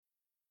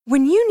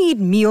When you need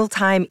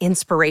mealtime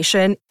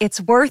inspiration,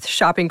 it's worth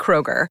shopping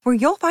Kroger, where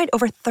you'll find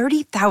over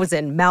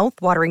 30,000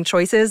 mouth-watering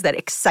choices that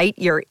excite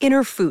your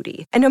inner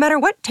foodie. And no matter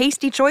what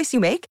tasty choice you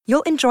make,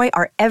 you'll enjoy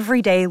our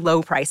everyday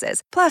low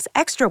prices, plus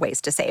extra ways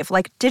to save,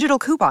 like digital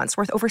coupons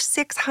worth over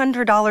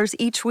 $600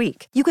 each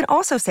week. You can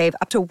also save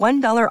up to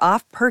 $1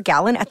 off per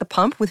gallon at the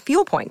pump with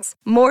fuel points.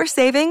 More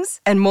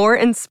savings and more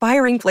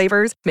inspiring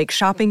flavors make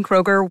shopping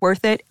Kroger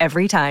worth it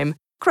every time.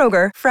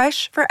 Kroger,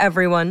 fresh for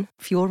everyone.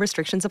 Fuel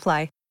restrictions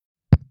apply.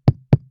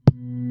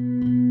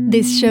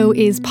 This show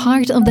is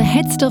part of the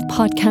Head Stuff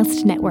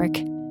Podcast Network.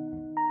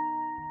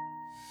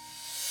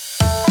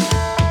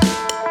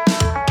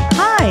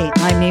 Hi,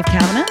 I'm Niamh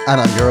Kavanagh.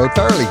 And I'm Gearóid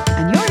Farrelly.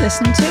 And you're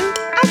listening to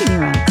Agony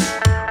Rants.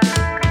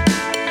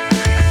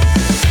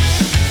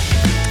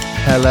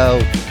 Hello.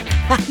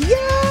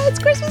 Yeah, it's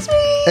Christmas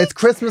week. It's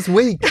Christmas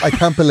week. I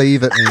can't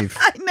believe it, Niamh.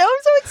 I know,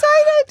 I'm so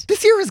excited.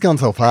 This year has gone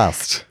so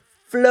fast.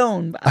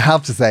 Flown by. I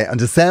have to say, and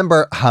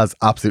December has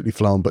absolutely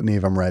flown, but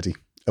Niamh, I'm ready.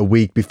 A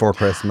week before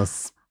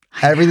Christmas.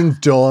 Everything's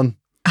done.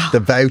 The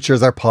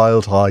vouchers are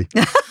piled high.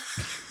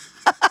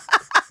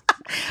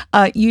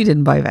 You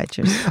didn't buy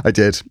vouchers. I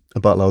did. I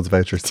bought loads of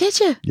vouchers. Did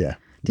you? Yeah.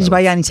 Did you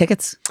buy any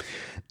tickets?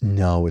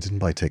 No, I didn't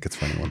buy tickets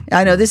for anyone.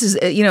 I know this is,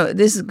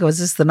 this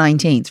is the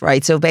 19th,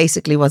 right? So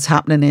basically what's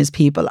happening is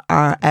people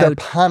are out. They're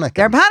panicking.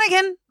 They're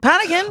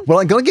panicking. Well,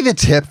 I'm going to give you a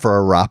tip for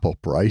a wrap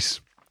up,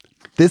 right?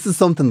 This is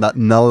something that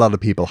not a lot of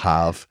people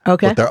have.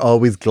 Okay. But they're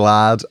always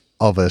glad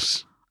of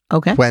it.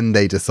 Okay. When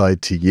they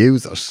decide to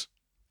use it.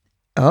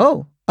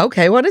 Oh,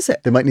 okay. What is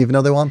it? They mightn't even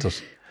know they want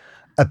it.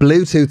 A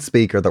Bluetooth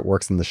speaker that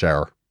works in the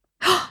shower.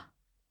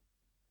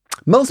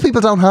 Most people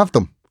don't have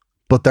them,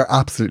 but they're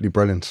absolutely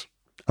brilliant.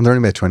 And they're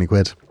only about 20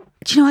 quid.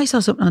 Do you know, I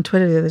saw something on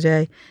Twitter the other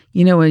day.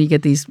 You know, when you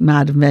get these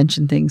mad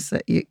invention things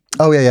that you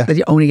that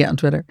you only get on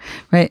Twitter,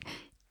 right?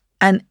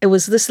 And it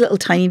was this little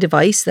tiny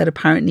device that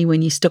apparently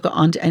when you stuck it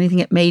onto anything,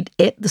 it made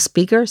it the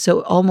speaker.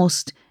 So it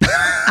almost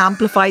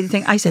amplified the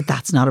thing. I said,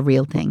 that's not a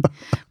real thing.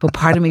 But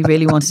part of me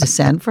really wanted to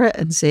send for it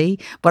and see.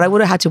 But I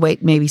would have had to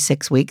wait maybe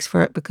 6 weeks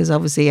for it because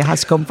obviously it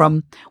has to come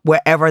from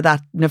wherever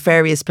that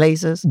nefarious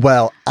place is.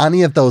 Well,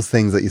 any of those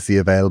things that you see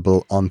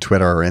available on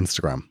Twitter or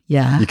Instagram,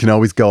 you can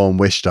always go on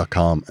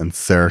wish.com and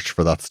search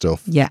for that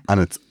stuff. Yeah.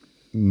 And it's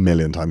a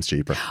million times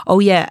cheaper. Oh,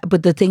 yeah.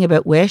 But the thing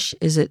about Wish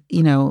is it,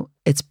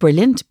 it's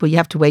brilliant, but you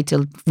have to wait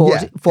till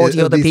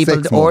 40 other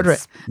people to order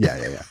it.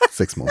 Yeah.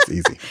 6 months,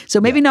 easy. So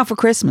maybe not for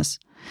Christmas.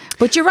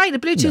 But you're right, a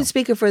Bluetooth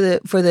speaker for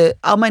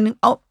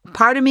the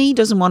part of me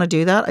doesn't want to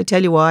do that. I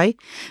tell you why.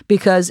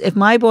 Because if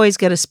my boys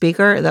get a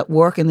speaker that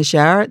work in the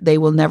shower, they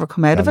will never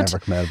come out of it. Never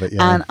come out of it,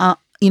 yeah.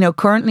 And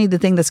currently the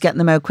thing that's getting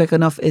them out quick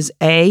enough is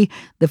A,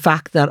 the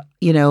fact that,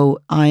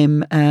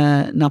 I'm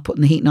not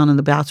putting the heating on in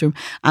the bathroom,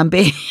 and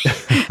B,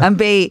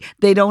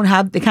 they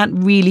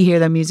can't really hear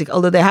their music,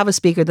 although they have a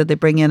speaker that they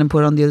bring in and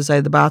put on the other side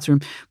of the bathroom,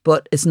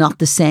 but it's not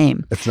the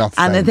same. It's not the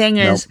same. And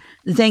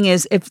the thing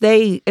is, if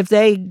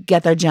they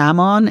get their jam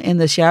on in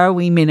the shower,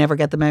 we may never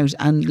get them out.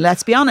 And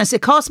let's be honest,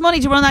 it costs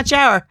money to run that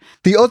shower.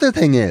 The other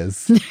thing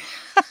is,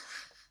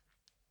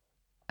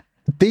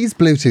 these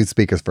Bluetooth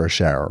speakers for a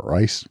shower,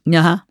 right?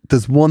 Uh-huh.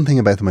 There's one thing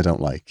about them I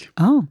don't like.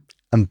 Oh.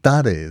 And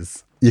that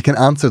is, you can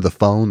answer the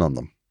phone on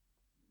them.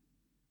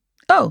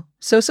 Oh,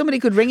 so somebody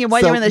could ring you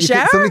while you're in the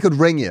shower? Somebody could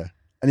ring you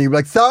and you'd be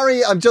like,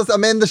 sorry, I'm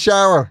in the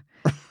shower.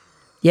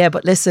 Yeah,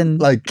 but listen,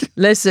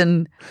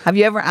 have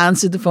you ever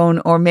answered the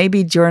phone or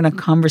maybe during a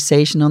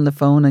conversation on the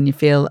phone and you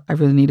feel, I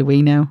really need a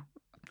wee now?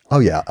 Oh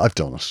yeah, I've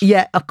done it.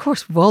 Yeah, of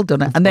course, we've all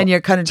done it. And then you're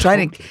kind of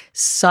trying to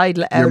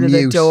sidle out of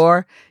the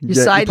door.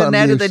 You're sidling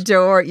out of the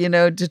door,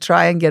 to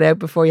try and get out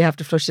before you have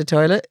to flush the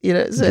toilet.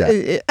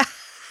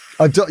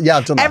 I've done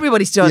that.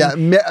 Everybody's done it.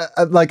 Yeah,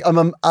 I'm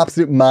an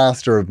absolute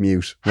master of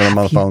mute when I'm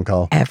on a phone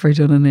call. Ever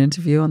done an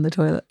interview on the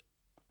toilet?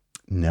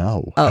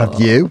 No. Oh,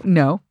 have you?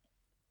 No.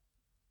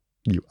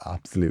 You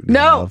absolutely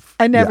have.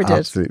 I never did.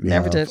 Absolutely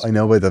never have. did. I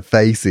know by the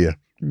face of you.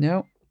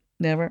 No,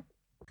 never.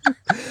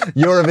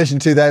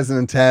 Eurovision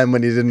 2010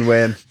 when you didn't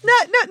win.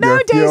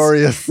 Nowadays,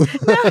 furious.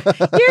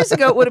 Years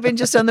ago, it would have been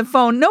just on the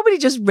phone. Nobody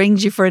just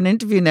rings you for an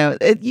interview now.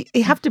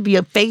 You have to be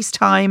a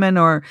FaceTiming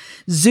or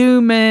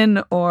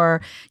Zooming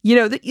or,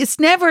 it's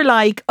never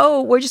like,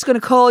 oh, we're just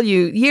going to call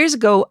you. Years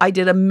ago, I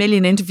did a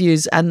million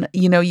interviews and,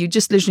 you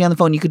just literally on the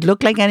phone. You could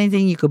look like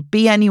anything. You could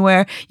be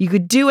anywhere. You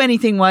could do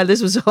anything while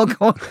this was all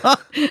going on.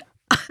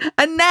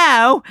 And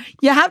now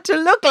you have to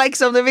look like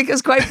something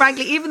because quite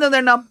frankly, even though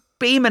they're not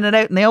beaming it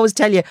out and they always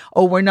tell you,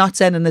 oh, we're not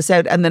sending this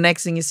out, and the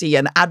next thing you see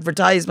an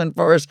advertisement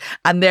for it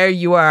and there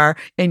you are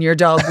in your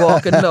dog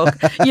walking look.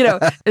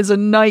 It's a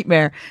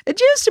nightmare.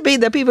 It used to be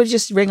that people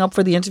just ring up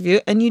for the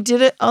interview and you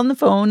did it on the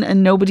phone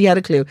and nobody had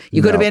a clue.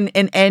 You could have been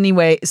in any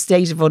way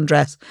state of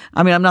undress.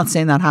 I mean, I'm not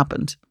saying that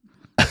happened,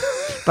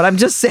 but I'm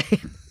just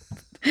saying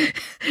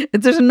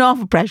there's an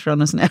awful pressure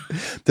on us now.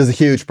 There's a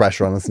huge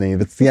pressure on us,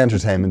 Niamh. It's the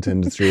entertainment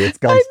industry. It's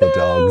gone to the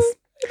dogs.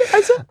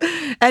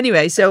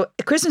 Anyway, so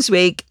Christmas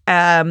week,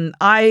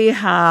 I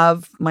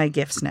have my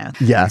gifts now.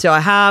 Yeah. So I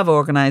have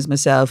organised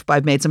myself, but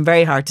I've made some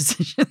very hard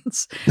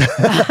decisions.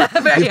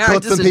 Very You've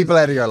cut some people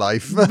out of your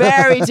life.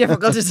 Very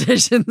difficult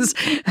decisions.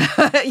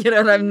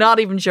 And I'm not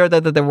even sure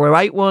that they were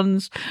right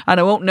ones. And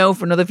I won't know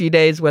for another few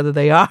days whether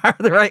they are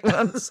the right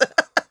ones.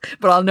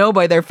 But I'll know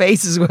by their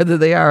faces whether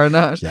they are or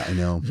not. Yeah, I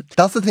know.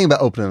 That's the thing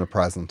about opening a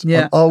present.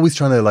 Yeah. I'm always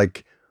trying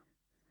to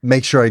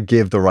make sure I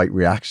give the right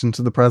reaction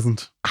to the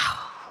present.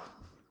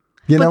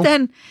 You know?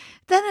 But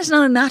then it's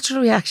not a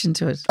natural reaction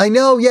to it. I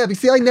know, yeah. But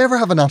see, I never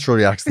have a natural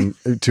reaction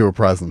to a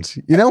present.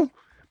 You know?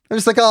 I'm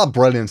just like, oh,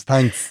 brilliant,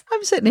 thanks.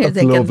 I'm sitting here That's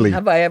thinking, lovely.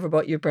 have I ever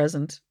bought you a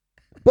present?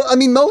 But I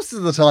mean, most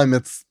of the time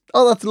it's,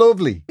 oh, that's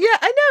lovely. Yeah,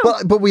 I know.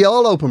 But we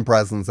all open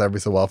presents every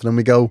so often and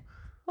we go,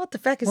 What the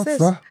feck is what's this?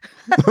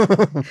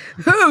 that?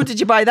 Who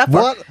did you buy that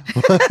for? What?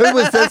 Who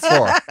was this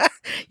for?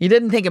 You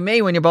didn't think of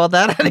me when you bought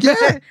that.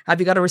 Yeah. Have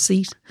you got a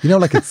receipt? You know,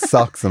 like it's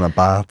socks and a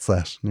bath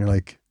set. And you're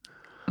like,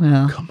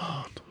 Well, come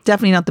on.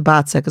 definitely not the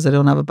bath set because I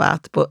don't have a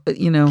bath. But,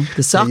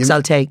 the socks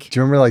I'll take. Do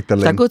you remember like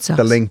They're good socks.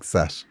 the link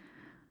set?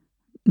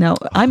 No,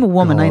 I'm a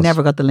woman. I God.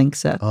 never got the link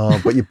set. Oh,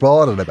 but you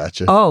bought it, I bet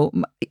you. Oh,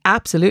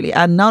 absolutely.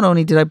 And not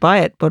only did I buy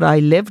it, but I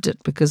lived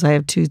it because I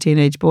have 2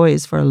 teenage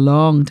boys for a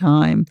long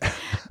time.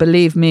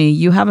 Believe me,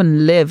 you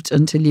haven't lived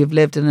until you've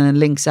lived in a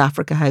Lynx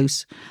Africa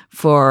house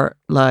for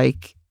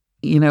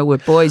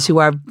with boys who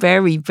are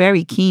very,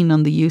 very keen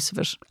on the use of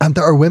it. And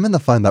there are women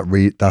that find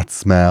that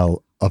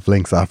smell of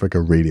Lynx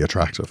Africa really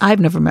attractive. I've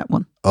never met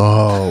one.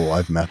 Oh,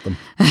 I've met them.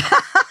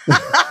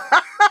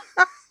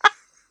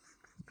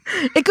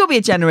 It could be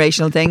a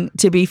generational thing,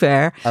 to be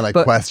fair. And I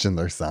but question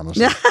their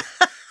sanity.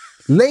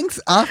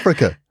 Lynx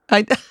Africa.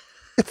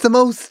 It's the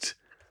most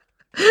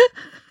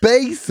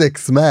basic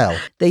smell.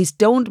 They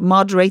don't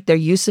moderate their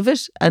use of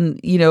it. And,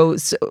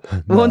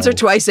 once or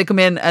twice they come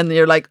in and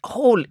you're like,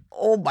 oh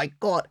my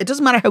God. It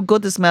doesn't matter how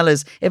good the smell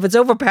is. If it's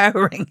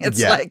overpowering,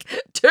 it's like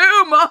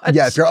too much.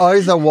 Yeah, if your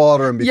eyes are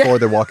watering before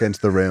they walk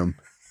into the room,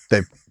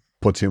 they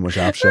put too much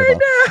aftershave on.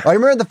 I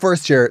remember the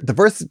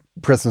first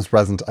Christmas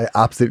present I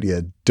absolutely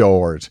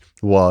adored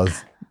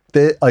was,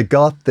 I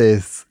got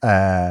this,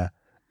 it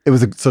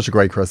was such a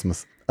great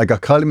Christmas. I got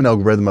Kylie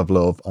Minogue Rhythm of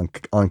Love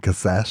on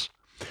cassette,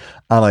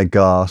 and I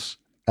got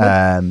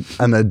an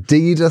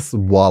Adidas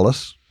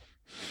wallet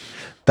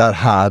that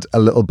had a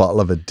little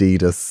bottle of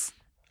Adidas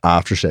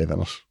aftershave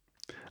in it.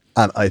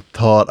 And I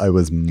thought I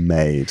was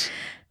made.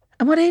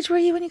 And what age were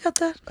you when you got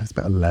that? I was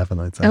about 11,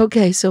 I'd say.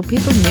 Okay, so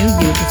people knew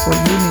you before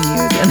you knew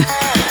you then.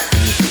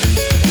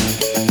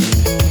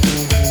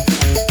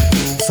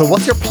 So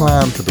what's your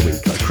plan for the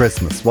week, like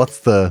Christmas? What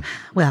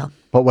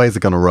way is it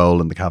going to roll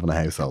in the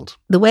Kavanagh household?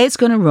 The way it's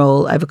going to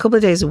roll, I have a couple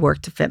of days of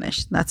work to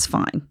finish. That's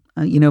fine.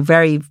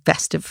 Very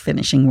festive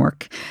finishing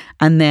work.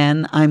 And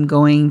then I'm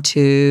going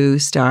to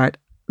start,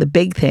 the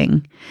big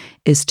thing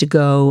is to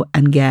go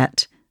and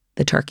get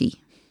the turkey.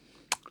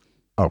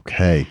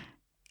 Okay.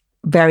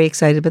 Very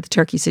excited about the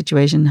turkey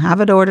situation.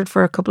 Have it ordered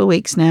for a couple of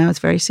weeks now. It's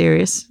very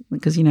serious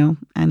because,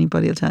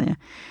 anybody will tell you.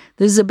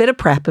 There's a bit of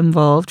prep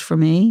involved for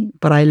me,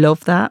 but I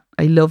love that.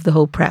 I love the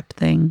whole prep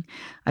thing.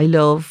 I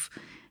love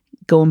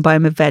going and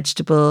buying my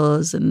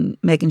vegetables and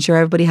making sure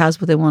everybody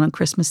has what they want on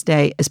Christmas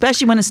Day,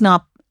 especially when it's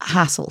not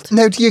hassled.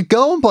 Now, do you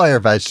go and buy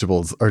your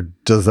vegetables or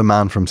does a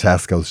man from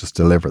Tesco's just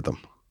deliver them?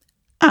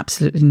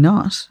 Absolutely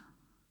not.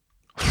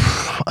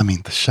 I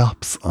mean, the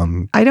shops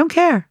on... I don't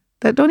care.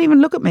 Don't even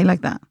look at me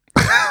like that.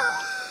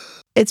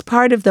 It's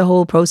part of the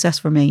whole process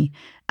for me.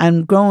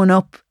 And growing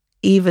up,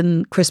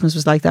 even Christmas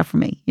was like that for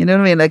me. You know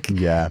what I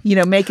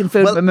mean? Making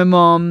food with my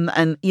mum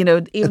and,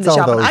 even the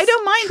shopping. I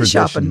don't mind the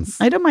shopping.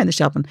 I don't mind the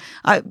shopping.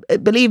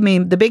 Believe me,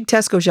 the big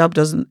Tesco shop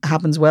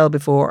happens well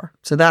before.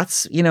 So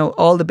that's,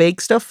 all the big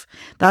stuff.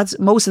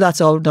 Most of that's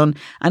all done.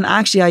 And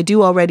actually, I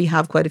do already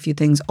have quite a few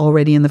things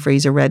already in the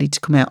freezer ready to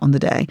come out on the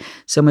day.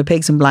 So my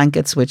pigs and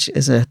blankets, which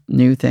is a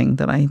new thing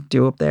that I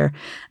do up there.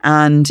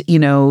 And,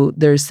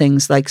 there's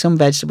things like some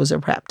vegetables are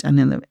prepped and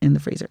in the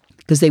freezer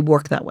because they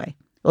work that way.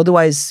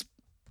 Otherwise,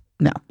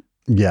 no.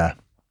 Yeah.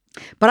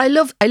 But I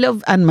love,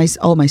 and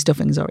all my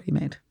stuffing's already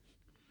made.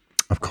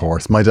 Of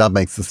course. My dad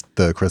makes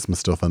the Christmas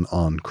stuffing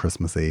on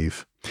Christmas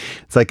Eve.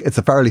 It's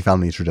a fairly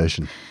family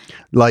tradition.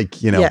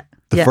 The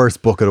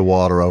first bucket of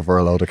water over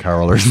a load of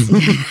carolers.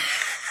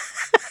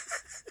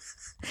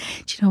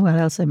 Do you know what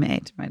else I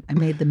made? Right, I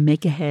made the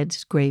make-ahead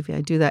gravy.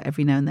 I do that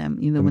every now and then.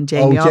 When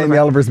Jamie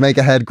Oliver's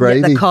make-ahead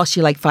gravy. That costs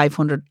you like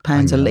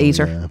 £500 a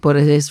litre, but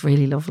it is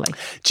really lovely.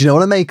 Do you know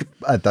what I make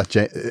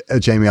that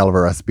Jamie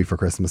Oliver recipe for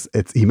Christmas?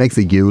 He makes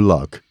a Yule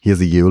log. He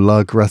has a Yule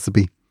log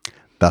recipe.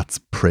 That's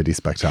pretty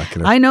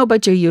spectacular. I know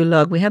about your Yule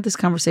log. We had this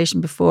conversation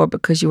before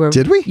because you were...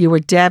 Did we? You were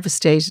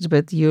devastated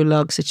about the Yule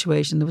log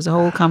situation. There was a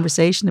whole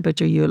conversation about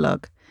your Yule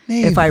log,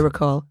 if I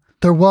recall.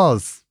 There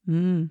was.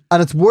 And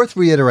it's worth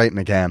reiterating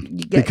again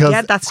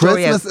because that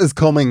story Christmas is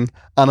coming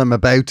and I'm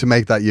about to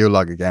make that Yule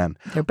log again.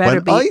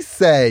 I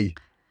say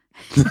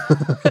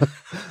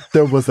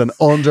there was an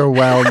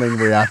underwhelming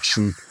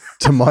reaction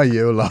to my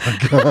Yule log.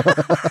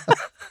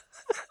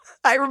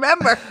 I remember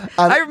remember.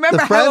 And I remember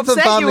the how friends and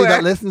upset you family were.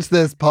 that listen to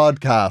this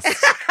podcast.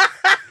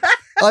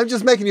 I'm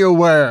just making you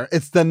aware.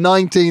 It's the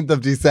 19th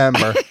of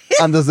December,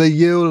 and there's a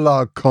Yule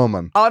log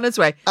coming, On its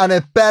way. and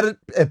it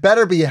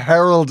better be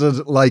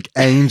heralded like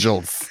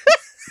angels.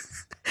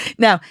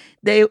 Now,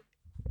 they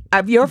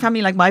have your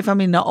family, like my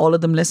family, not all of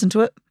them listen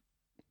to it.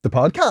 The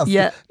podcast?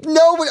 Yeah.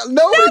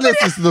 Nobody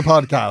listens to the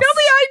podcast. Nobody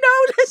I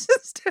know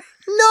listens to it.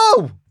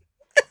 No.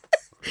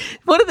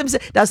 One of them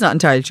said, that's not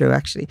entirely true,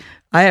 actually.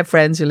 I have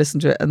friends who listen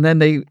to it, and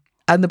then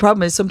and the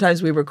problem is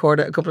sometimes we record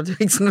it a couple of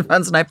weeks in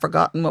advance and I've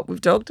forgotten what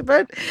we've talked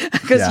about.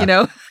 Because, Yeah. you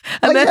know.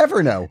 I then,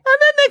 never know. And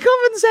then they come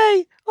and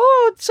say,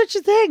 oh, it's such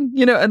a thing.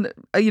 You know, and,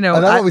 you know.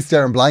 And I'm always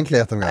staring blankly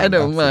at them. I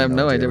know, I have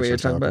no idea what you're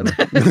talking about.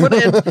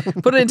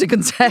 Put it into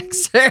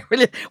context.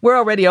 We're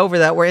already over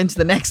that. We're into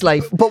the next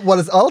life. But what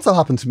has also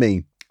happened to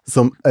me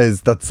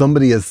is that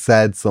somebody has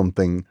said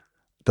something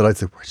that I'd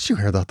say, where did you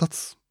hear that?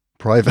 That's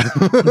private.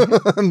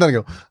 And then I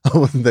go, I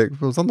wasn't there. It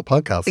was on the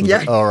podcast. Yeah.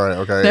 Like, all right,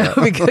 okay. No, Yeah.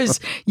 because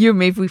you and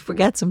me, we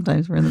forget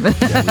sometimes we're in the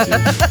middle.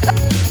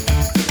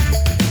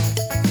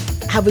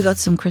 Have we got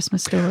some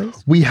Christmas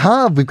stories? We've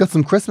got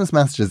some Christmas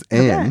messages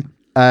in.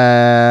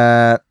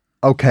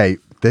 Okay,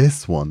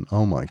 this one.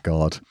 Oh my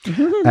God.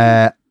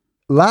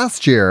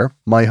 Last year,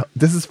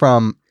 this is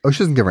from, she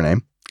doesn't give her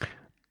name.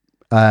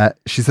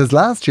 She says,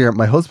 last year,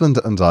 my husband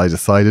and I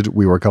decided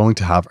we were going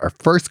to have our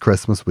first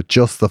Christmas with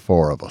just the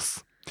four of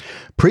us.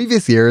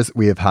 Previous years,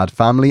 we have had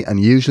family and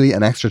usually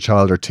an extra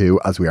child or two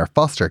as we are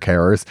foster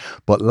carers,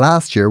 but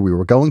last year we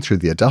were going through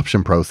the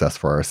adoption process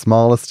for our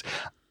smallest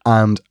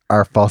and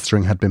our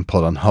fostering had been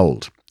put on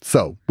hold.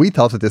 So we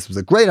thought that this was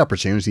a great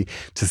opportunity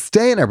to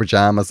stay in our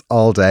pajamas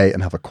all day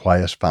and have a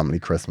quiet family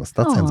Christmas.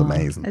 That sounds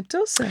amazing. It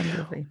does sound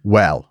lovely.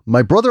 Well,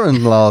 my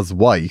brother-in-law's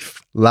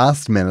wife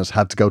last minute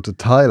had to go to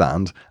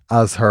Thailand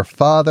as her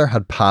father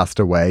had passed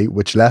away,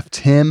 which left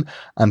him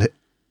and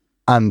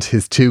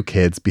his two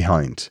kids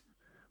behind.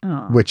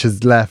 Which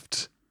has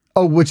left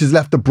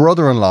the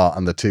brother-in-law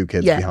and the two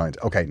kids behind.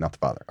 Okay, not the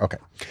father. Okay.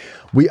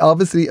 We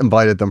obviously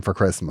invited them for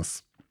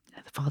Christmas.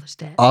 The father's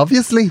dead.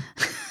 Obviously.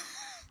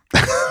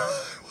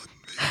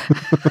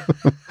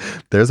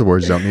 There's a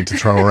word you don't need to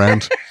throw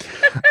around.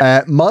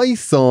 My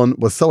son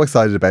was so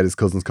excited about his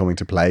cousins coming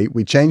to play.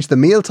 We changed the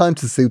meal time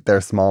to suit their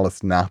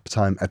smallest nap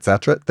time,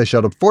 etc. They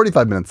showed up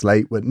 45 minutes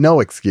late with no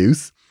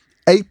excuse,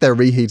 ate their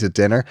reheated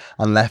dinner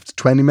and left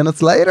 20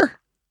 minutes later.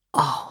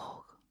 Oh.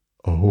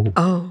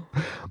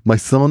 My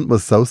son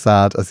was so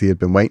sad as he had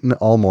been waiting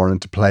all morning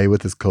to play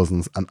with his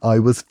cousins and I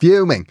was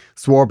fuming.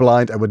 Swore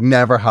blind I would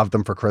never have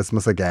them for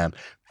Christmas again.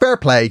 Fair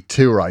play,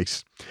 too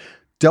right.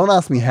 Don't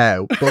ask me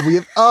how, but we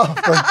have,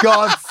 for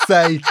God's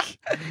sake.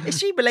 Is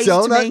she related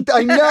to me?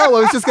 I know, I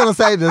was just going to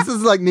say this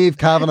is like Niamh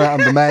Kavanagh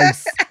and the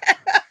mouse.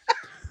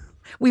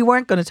 We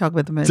weren't going to talk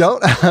about the mouse.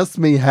 Don't ask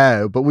me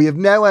how, but we have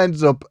now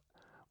ended up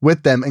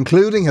with them,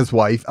 including his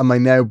wife and my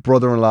now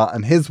brother-in-law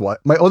and his wife,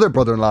 my other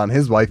brother-in-law and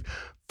his wife,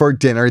 for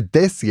dinner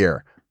this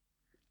year.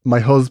 My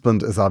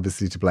husband is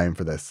obviously to blame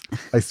for this.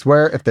 I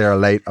swear if they are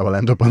late, I will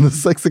end up on the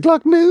 6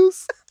 o'clock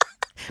news.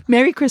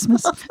 Merry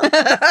Christmas.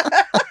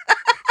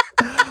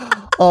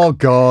 Oh,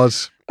 God.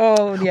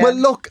 Oh, yeah. Well,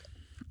 look,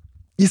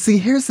 you see,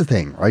 here's the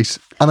thing, right?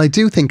 And I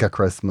do think at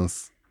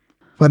Christmas,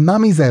 when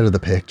Mammy's out of the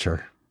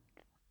picture,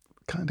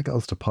 kind of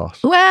goes to pot.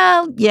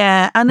 Well,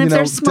 yeah. And if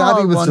they're small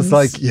Daddy was ones. just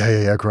like,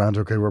 yeah, grand,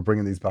 okay, we're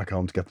bringing these back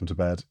home to get them to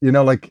bed. You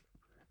know, like,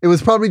 it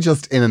was probably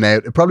just in and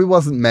out. It probably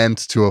wasn't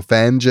meant to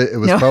offend you. It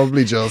was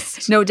probably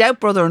just... No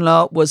doubt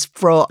brother-in-law was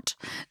fraught.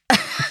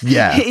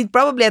 Yeah. He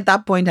probably at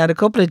that point had a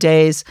couple of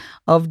days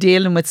of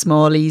dealing with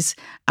smallies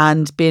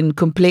and been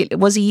completely...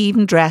 Was he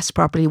even dressed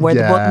properly where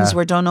the buttons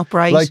were done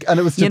upright? Like, and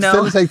it was to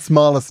facilitate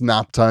smallest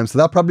nap time. So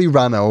that probably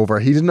ran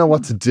over. He didn't know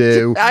what to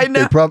do. I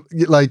know.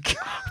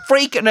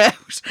 Freaking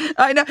out.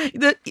 I know.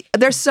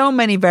 There's so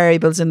many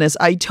variables in this.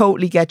 I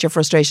totally get your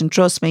frustration.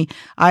 Trust me.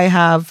 I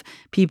have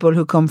people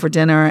who come for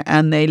dinner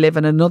and they live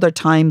in another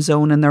time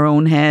zone in their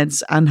own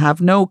heads and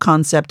have no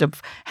concept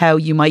of how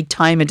you might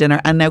time a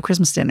dinner. And now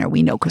Christmas dinner,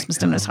 we know Christmas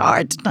dinner is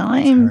hard to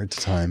time. It's hard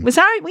to time. It's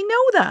hard. We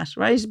know that,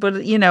 right?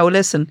 But, you know,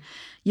 listen,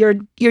 you're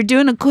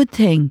doing a good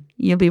thing.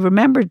 You'll be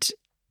remembered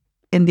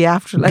in the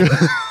afterlife.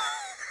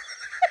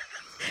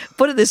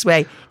 Put it this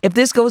way, if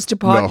this goes to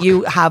pot,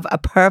 you have a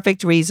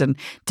perfect reason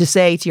to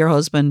say to your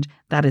husband,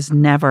 that is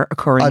never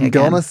occurring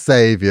again. I'm going to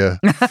save you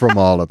from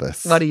all of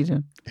this. What are you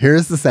doing?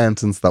 Here's the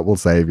sentence that will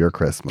save your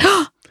Christmas.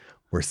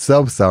 We're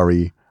so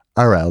sorry,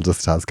 our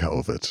eldest has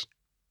COVID.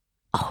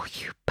 Oh,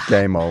 you bad.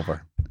 Game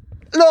over.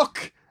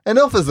 Look,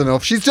 enough is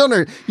enough. You've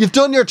done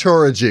your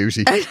tour of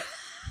duty.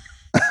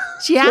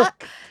 Yeah.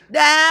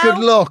 Now, good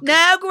luck.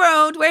 Now,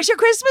 grown. Where's your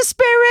Christmas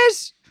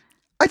spirit?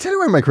 I tell you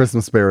where my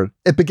Christmas spirit.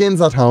 It begins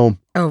at home.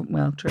 Oh,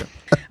 well, true.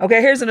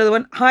 Okay, here's another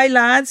one. Hi,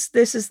 lads.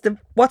 This is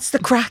what's the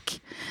crack?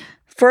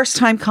 First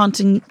time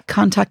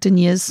contacting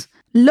yous.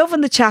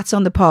 Loving the chats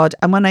on the pod.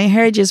 And when I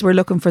heard yous were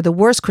looking for the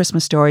worst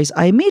Christmas stories,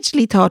 I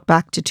immediately thought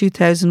back to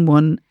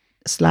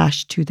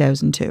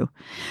 2001/2002.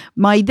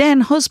 My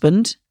then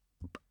husband,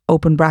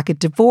 open bracket,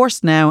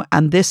 divorced now,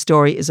 and this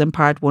story is in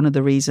part one of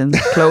the reasons,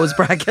 close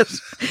bracket,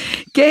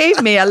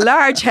 gave me a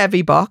large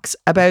heavy box,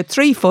 about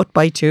 3 foot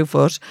by 2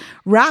 foot,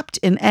 wrapped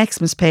in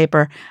Xmas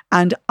paper,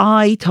 and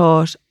I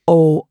thought,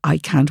 oh, I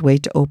can't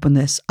wait to open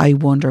this. I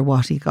wonder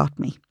what he got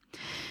me.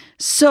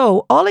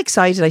 So, all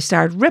excited, I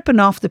started ripping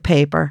off the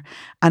paper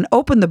and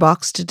opened the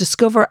box to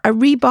discover a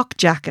Reebok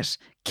jacket,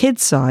 kid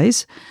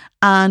size,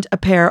 and a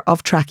pair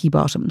of tracky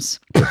bottoms.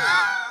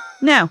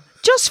 Now,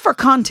 just for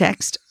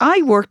context,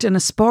 I worked in a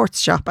sports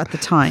shop at the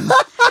time,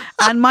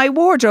 and my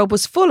wardrobe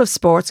was full of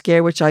sports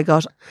gear which I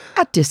got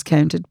at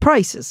discounted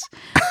prices.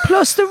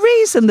 Plus, the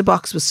reason the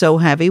box was so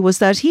heavy was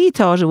that he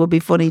thought it would be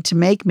funny to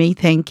make me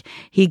think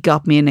he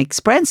got me an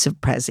expensive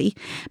pressie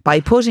by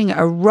putting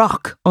a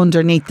rock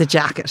underneath the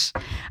jacket,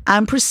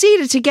 and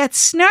proceeded to get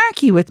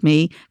snarky with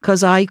me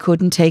because I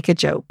couldn't take a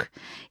joke.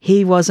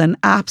 He was an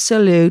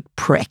absolute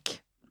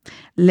prick.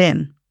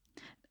 Lynn,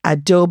 a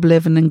dub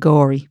living in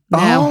Gorey.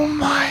 Now, Oh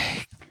my.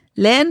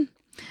 Lynn,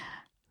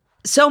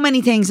 so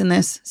many things in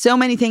this. So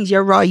many things.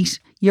 You're right.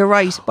 You're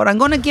right. But I'm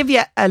going to give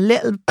you a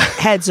little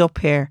heads up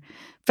here.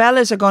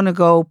 Fellas are going to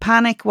go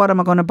panic. What am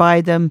I going to buy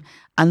them?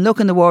 And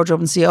look in the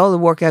wardrobe and see all the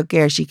workout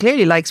gear. She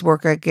clearly likes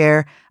workout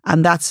gear.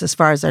 And that's as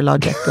far as their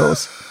logic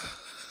goes.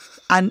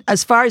 And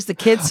as far as the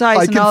kid size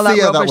I and can all that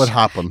see how rubbish, that would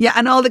happen. Yeah,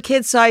 and all the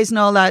kid size and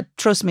all that,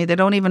 trust me, they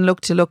don't even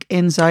look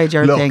inside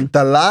your thing. Look,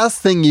 the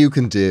last thing you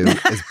can do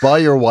is buy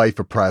your wife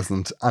a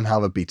present and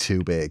have it be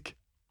too big.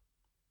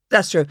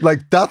 That's true.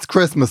 Like, that's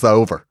Christmas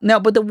over. No,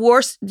 but the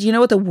worst, do you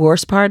know what the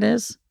worst part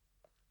is?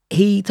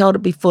 He thought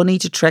it'd be funny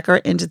to trick her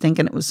into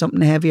thinking it was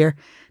something heavier.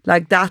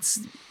 Like,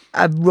 that's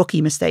a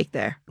rookie mistake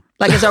there.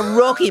 Like, it's a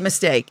rookie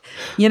mistake.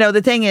 You know,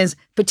 the thing is,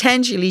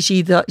 potentially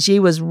she thought she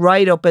was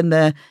right up in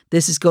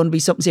this is going to be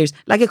something serious.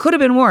 Like, it could have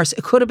been worse.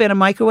 It could have been a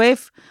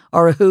microwave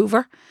or a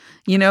Hoover,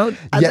 you know?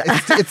 Yeah,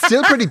 it's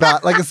still pretty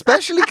bad. Like,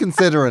 especially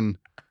considering,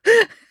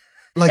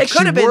 like, It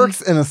could she have been- works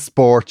in a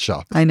sports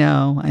shop. I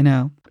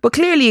know. But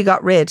clearly you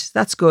got rid.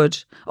 That's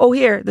good. Oh,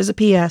 here, there's a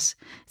PS.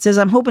 It says,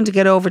 I'm hoping to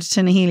get over to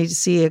Tinnahealy to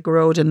see a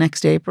Garota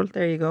next April.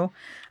 There you go.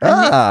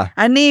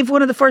 And Niamh,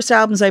 one of the first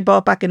albums I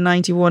bought back in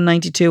 91,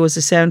 92 was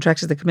the soundtrack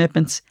to The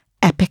Commitments.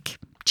 Epic.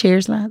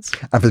 Cheers, lads.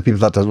 And for the people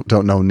that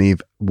don't know,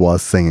 Niamh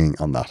was singing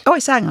on that. Oh, I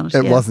sang on it.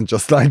 It yeah. wasn't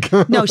just like...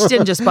 No, she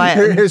didn't just buy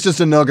it. Here's just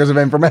a nugget of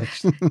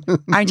information.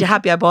 Aren't you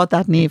happy I bought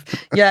that, Niamh?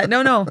 Yeah,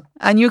 no.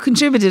 And you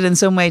contributed in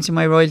some way to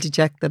my royalty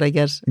check that I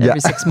get every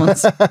 6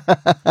 months.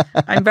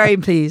 I'm very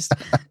pleased.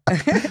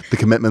 The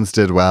Commitments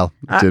did well.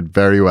 Did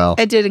very well.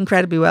 It did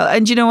incredibly well.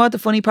 And you know what? The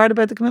funny part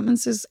about The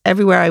Commitments is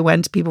everywhere I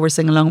went, people were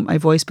singing along with my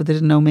voice, but they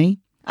didn't know me.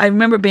 I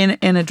remember being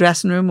in a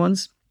dressing room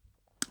once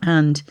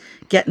and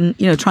getting,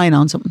 trying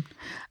on something.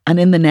 And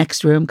in the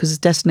next room, because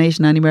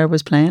Destination Anywhere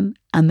was playing,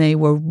 and they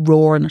were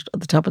roaring it at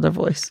the top of their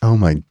voice. Oh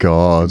my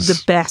God.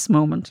 The best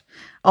moment.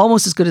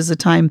 Almost as good as the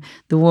time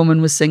the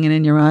woman was singing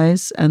In Your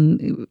Eyes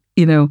in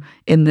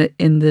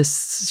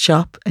this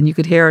shop, and you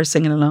could hear her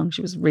singing along.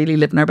 She was really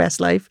living her best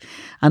life.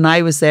 And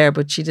I was there,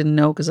 but she didn't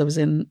know because I was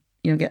in,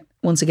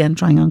 once again,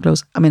 trying on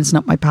clothes. I mean, it's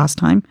not my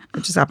pastime. I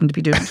just happened to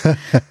be doing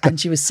it.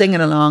 And she was singing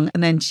along,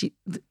 and then she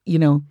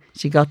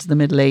got to the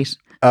middle 8.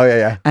 Oh,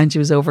 yeah. And she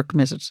was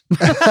overcommitted.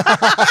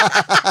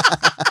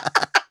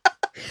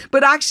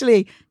 But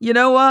actually, you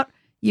know what?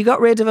 You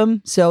got rid of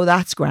him, so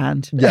that's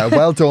grand. Yeah,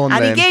 well done, And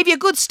Lynn. he gave you a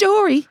good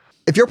story.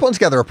 If you're putting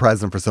together a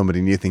present for somebody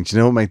and you think, do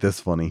you know what make this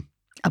funny?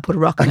 I put a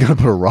rock I'm in going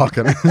to put a rock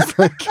in it. It's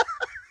like,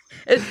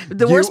 it.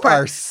 The you worst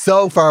are part.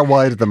 so far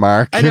wide of the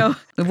mark. I know.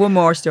 One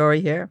more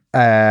story here.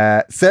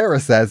 Sarah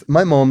says,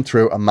 my mum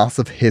threw a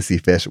massive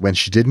hissy fit when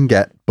she didn't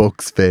get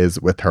Bucks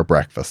Fizz with her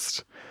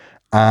breakfast.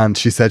 And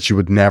she said she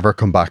would never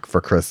come back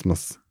for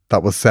Christmas.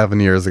 That was 7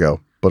 years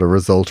ago, but a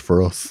result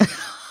for us.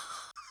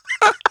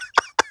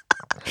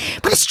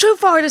 But it's true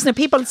for it, isn't it?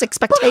 People's But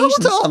expectations.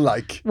 hold on,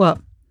 like, What?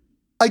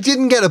 I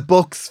didn't get a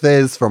Bucks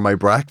Fizz for my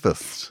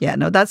breakfast. Yeah,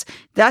 no, that's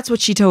what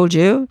she told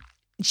you.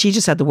 She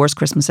just had the worst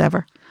Christmas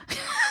ever.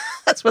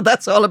 That's what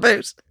that's all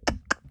about.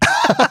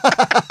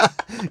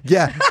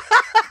 Yeah.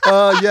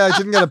 Oh, yeah, I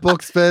didn't get a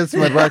Bucks Fizz for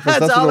my breakfast.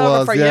 That's That's all what it over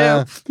was. for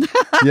Yeah.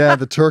 Yeah,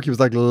 the turkey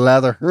was like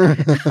leather.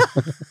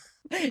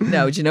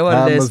 No, do you know what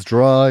Ham it was is?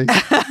 dry.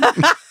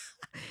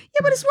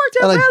 Yeah, but it's worked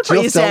out And I well for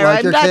you, just don't Sarah. like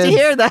I'm your glad to kids.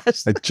 hear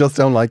that. I just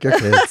don't like your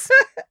kids.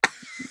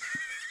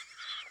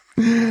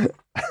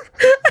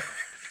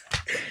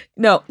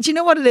 No, do you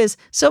know what it is?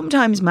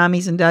 Sometimes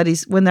mammies and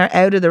daddies, when they're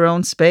out of their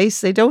own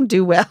space, they don't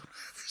do well.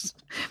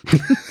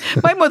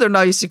 My mother and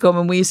I used to come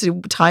and we used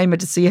to time it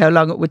to see how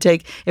long it would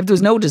take. If there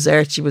was no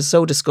dessert, she was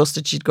so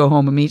disgusted she'd go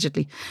home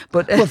immediately.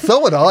 But Well,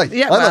 so would I.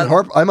 Yeah,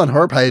 I'm on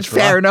her page for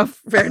fair that.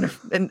 enough.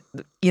 And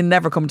you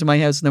never come to my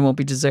house and there won't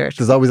be dessert.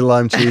 There's always a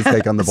lime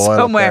cheesecake on the boil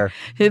Somewhere. up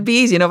It'd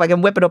be easy enough. I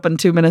can whip it up in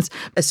 2 minutes.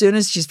 As soon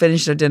as she's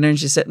finished her dinner and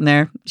she's sitting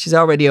there, she's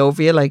already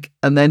over you.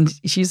 And then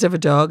she used to have a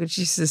dog and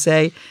she used to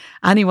say,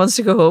 Annie wants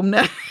to go home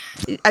now.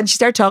 And she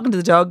started talking to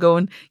the dog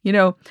going,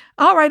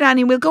 all right,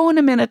 Annie, we'll go in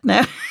a minute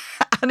now.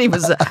 Annie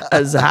was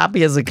as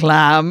happy as a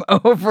clam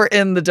over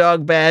in the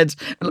dog bed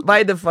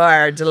by the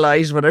fire,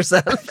 delighted with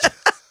herself.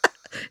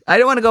 I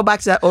don't want to go back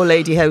to that old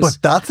lady house. But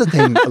that's the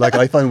thing. Like,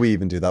 I find we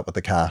even do that with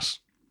the cat.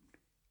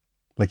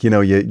 Like,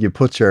 you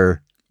put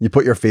your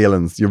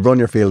feelings, you run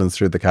your feelings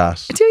through the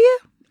cat. Do you?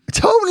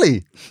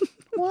 Totally.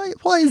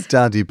 Why is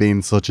Daddy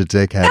being such a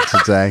dickhead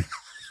today?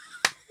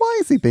 Why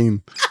is he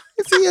being?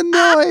 Is he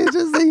annoyed?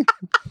 Is he?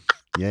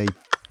 Yeah, he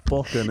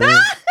fucking is.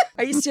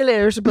 Are you still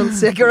irritable,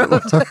 cigarette?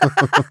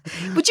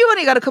 But you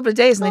only got a couple of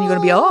days and then you're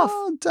going to be off.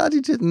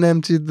 Daddy didn't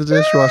empty the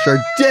dishwasher.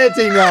 Did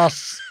he not?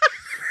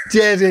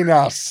 Did he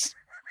not?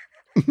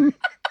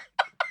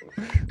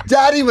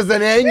 Daddy was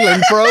in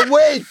England for a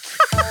week.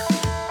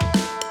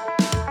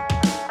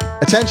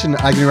 Attention,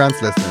 Agony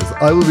Rants listeners.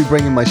 I will be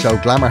bringing my show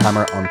Glamour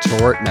Hammer on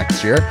tour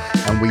next year,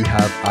 and we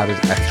have added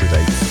extra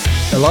dates.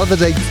 A lot of the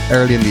dates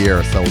early in the year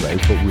are sold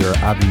out, but we are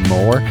adding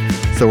more.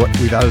 So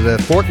we've added a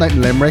fortnight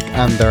in Limerick,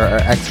 and there are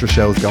extra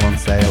shows going on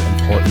sale in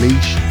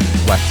Portlaoise,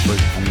 Wexford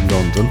and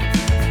London.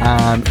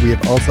 And we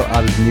have also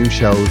added new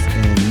shows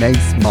in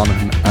Naas,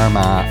 Monaghan,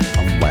 Armagh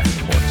and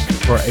Westport.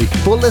 For a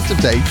full list of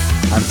dates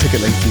and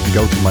ticket links, you can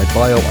go to my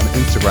bio on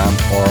Instagram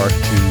or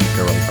to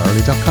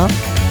GirlFarley.com.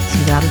 So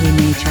that'll be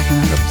me checking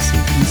it up to see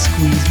if you can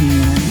squeeze me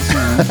in.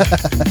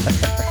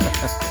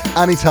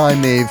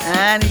 Anytime, Niamh.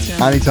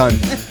 Anytime.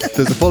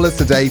 There's a full list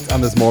of dates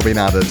and there's more being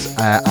added.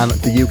 And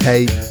the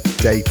UK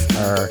dates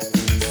are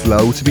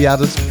slow to be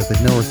added because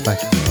they've no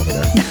respect for me over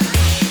there.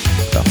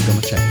 That's going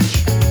to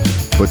change.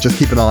 But just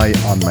keep an eye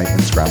on my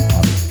Instagram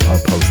and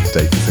I'll post the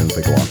dates as soon as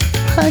they go on.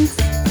 Thanks.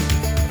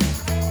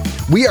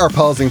 We are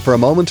pausing for a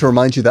moment to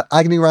remind you that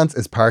Agony Rants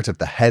is part of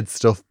the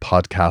Headstuff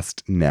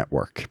Podcast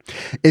Network.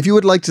 If you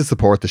would like to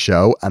support the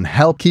show and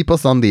help keep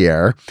us on the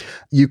air,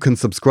 you can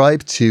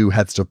subscribe to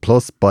Headstuff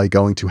Plus by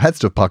going to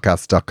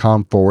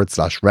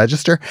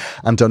headstuffpodcast.com/register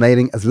and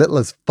donating as little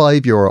as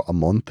 €5 a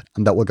month,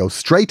 and that will go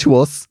straight to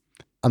us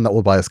and that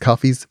will buy us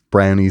coffees,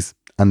 brownies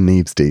and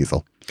Niamh's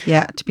diesel.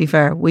 Yeah, to be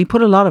fair, we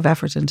put a lot of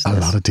effort into this.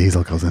 A lot of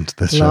diesel goes into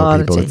this show,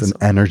 people. It's an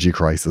energy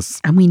crisis.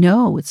 And we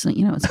know it's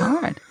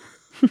hard.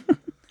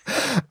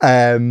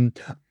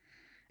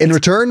 In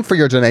return for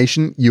your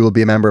donation, you will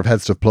be a member of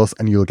Headstuff Plus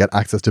and you will get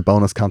access to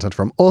bonus content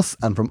from us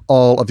and from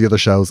all of the other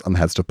shows on the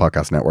Headstuff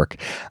Podcast Network.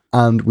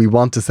 And we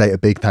want to say a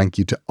big thank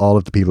you to all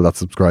of the people that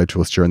subscribe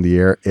to us during the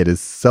year. It is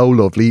so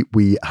lovely.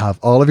 We have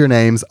all of your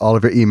names, all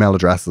of your email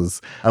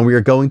addresses, and we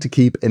are going to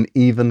keep an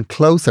even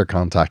closer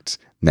contact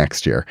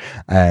next year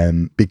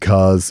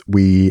because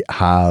we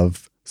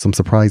have some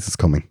surprises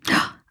coming.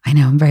 I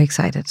know, I'm very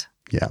excited.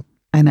 Yeah.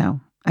 I know.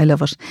 I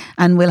love it.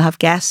 And we'll have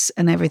guests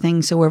and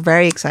everything. So we're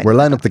very excited. We're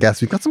lining up the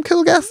guests. We've got some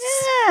cool guests.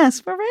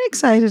 Yes, we're very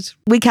excited.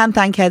 We can't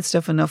thank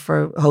Headstuff enough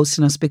for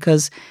hosting us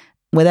because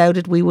without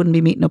it, we wouldn't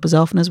be meeting up as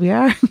often as we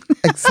are.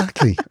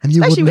 Exactly. And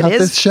you wouldn't have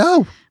this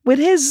show. With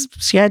his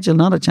schedule,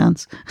 not a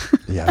chance.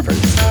 Yeah, very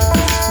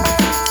excited.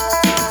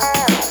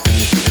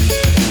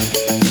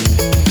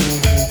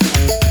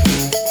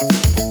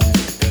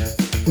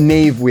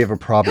 Niamh, we have a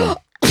problem.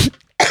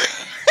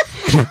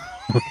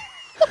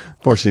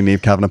 Unfortunately,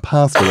 Niamh Kavanagh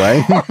passed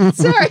away.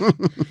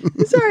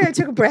 Sorry, I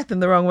took a breath in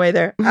the wrong way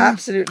there.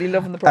 Absolutely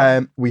loving the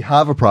problem. We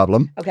have a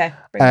problem. Okay,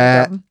 bring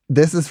the problem.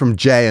 This is from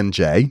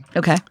J&J.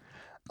 Okay.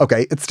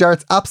 Okay, it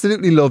starts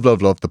absolutely love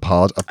the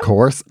pod, of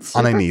course,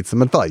 and I need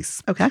some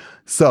advice. Okay.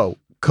 So,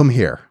 come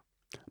here.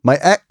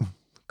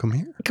 Come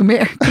here. You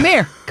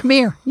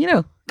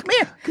know, come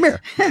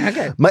here.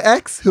 Okay. My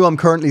ex, who I'm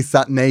currently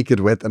sat naked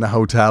with in a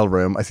hotel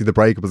room, I see the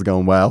breakup is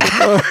going well.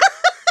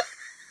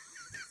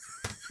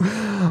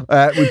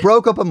 We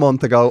broke up a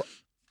month ago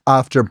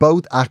after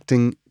both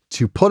acting,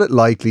 to put it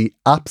lightly,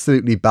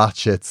 absolutely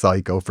batshit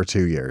psycho for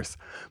 2 years.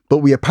 But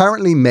we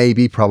apparently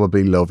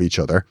probably love each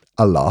other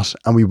a lot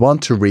and we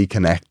want to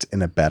reconnect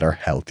in a better,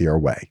 healthier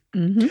way.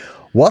 Mm-hmm.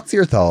 What's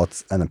your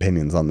thoughts and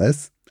opinions on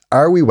this?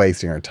 Are we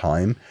wasting our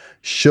time?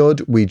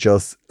 Should we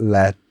just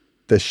let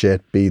the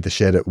shit be the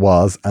shit it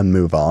was and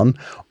move on?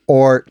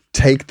 Or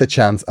take the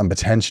chance and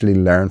potentially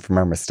learn from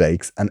our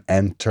mistakes and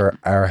enter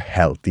our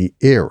healthy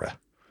era?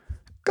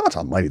 God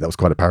almighty, that was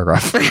quite a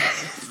paragraph.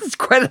 There's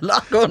quite a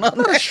lot going on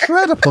there. A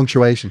shred of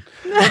punctuation.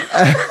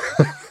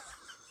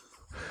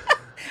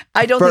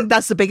 I don't think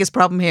that's the biggest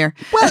problem here.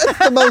 Well, it's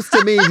the most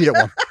immediate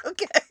one.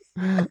 Okay.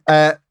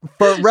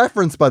 For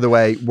reference, by the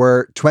way,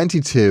 we're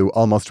 22,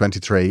 almost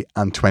 23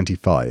 and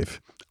 25.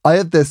 I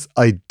have this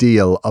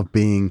ideal of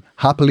being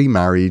happily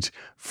married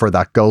for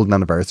that golden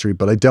anniversary,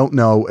 but I don't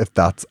know if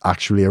that's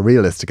actually a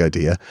realistic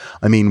idea.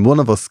 I mean, one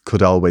of us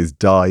could always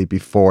die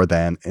before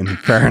then, in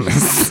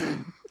fairness.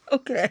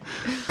 Okay.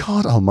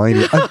 God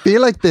almighty. I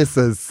feel like this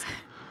is...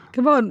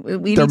 Come on,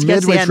 we they're need to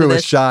get to the midway end through of a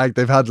this. shag.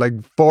 They've had like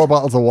 4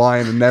 bottles of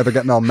wine and now they're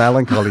getting all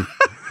melancholy.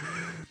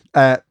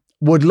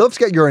 Would love to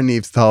get your and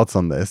Niamh's thoughts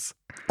on this.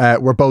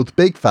 We're both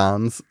big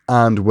fans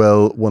and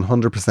will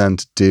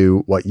 100%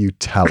 do what you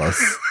tell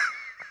us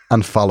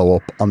and follow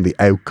up on the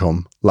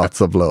outcome. Lots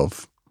of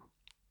love.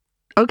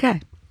 Okay.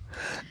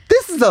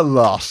 This is a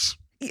lot.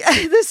 Yeah,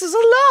 this is a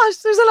lot.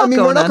 There's a lot going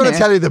on. We're not going to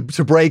here. tell you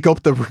to break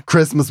up the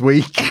Christmas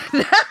week.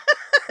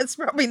 It's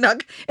probably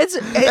not.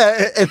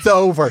 It's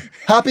over.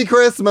 Happy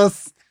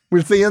Christmas.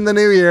 We'll see you in the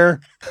new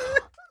year.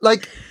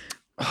 Like,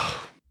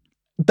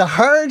 the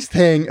hard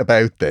thing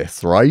about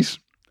this, right?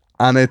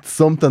 And it's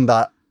something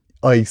that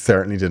I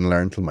certainly didn't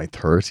learn till my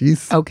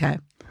 30s. Okay.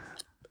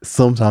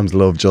 Sometimes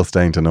love just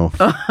ain't enough.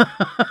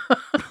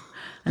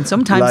 And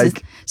sometimes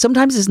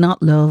sometimes it's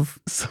not love.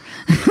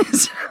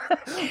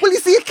 Well, you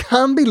see, it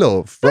can be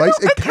love, right?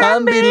 It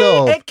can be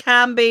love. It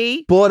can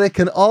be. But it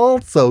can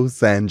also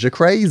send you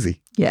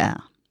crazy. Yeah.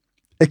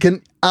 It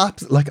can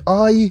like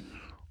I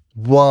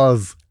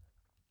was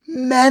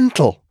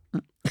mental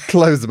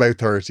close about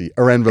 30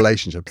 around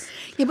relationships.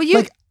 Yeah, but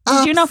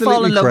did you not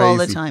fall in love all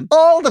the time?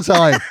 All the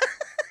time.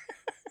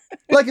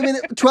 Like, I mean,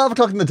 12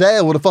 o'clock in the day,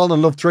 I would have fallen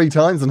in love 3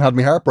 times and had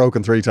my heart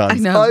broken 3 times. I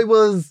know. I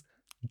was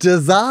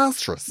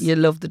disastrous. You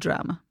love the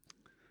drama.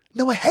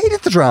 No, I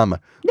hated the drama.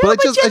 No, but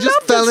but I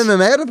just fell in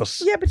and out of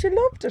it. Yeah, but you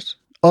loved it.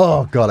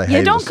 Oh, God, I hate it.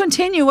 You don't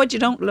continue what you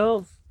don't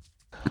love.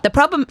 The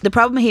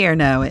problem here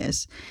now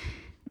is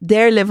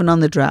they're living on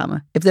the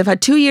drama. If they've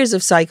had 2 years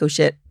of psycho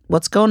shit,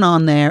 what's going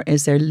on there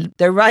is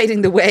they're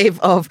riding the wave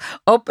of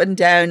up and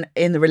down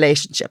in the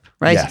relationship,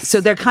 right? Yes.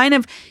 So they're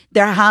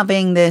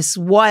having this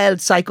wild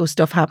psycho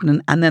stuff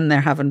happening, and then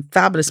they're having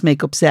fabulous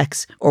make-up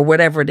sex or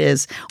whatever it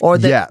is, or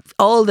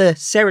all the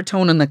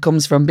serotonin that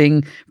comes from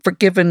being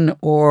forgiven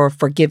or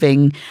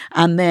forgiving,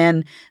 and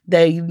then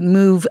they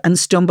move and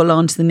stumble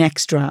onto the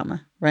next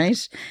drama.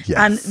 Right? Yes.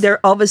 And they're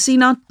obviously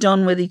not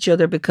done with each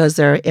other because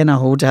they're in a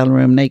hotel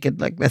room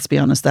naked. Like, let's be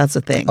honest, that's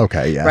a thing.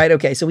 Okay, yeah. Right,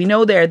 okay. So we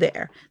know they're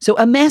there. So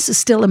a mess is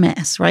still a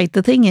mess, right?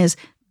 The thing is,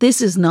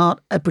 this is not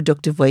a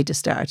productive way to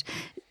start.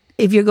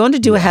 If you're going to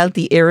do a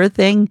healthy era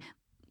thing,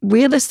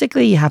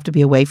 realistically, you have to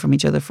be away from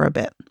each other for a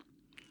bit.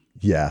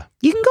 Yeah.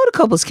 You can go to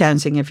couples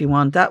counselling if you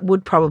want. That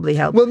would probably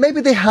help. Well,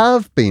 maybe they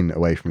have been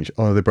away from each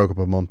other. Oh, they broke up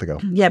a month ago.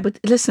 Yeah, but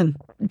listen,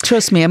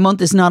 trust me, a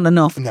month is not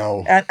enough.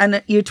 No.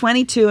 And you're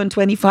 22 and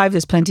 25,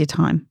 there's plenty of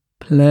time.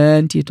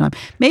 Plenty of time.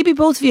 Maybe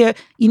both of you,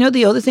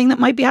 the other thing that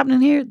might be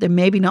happening here, they're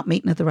maybe not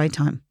meeting at the right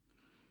time.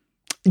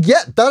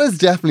 Yeah, that is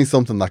definitely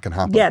something that can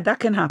happen. Yeah, that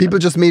can happen. People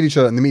just meet each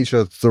other and they meet each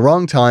other at the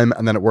wrong time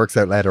and then it works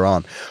out later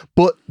on.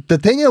 But the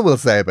thing I will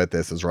say about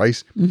this is,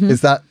 right,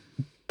 is that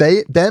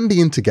them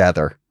being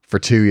together for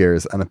 2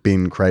 years and it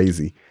being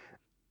crazy,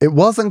 it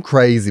wasn't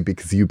crazy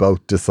because you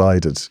both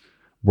decided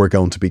we're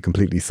going to be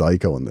completely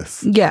psycho in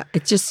this. Yeah,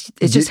 it's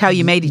just how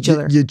you made each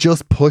other. You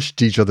just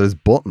pushed each other's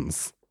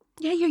buttons.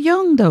 Yeah, you're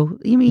young though.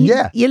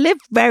 You live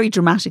very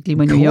dramatically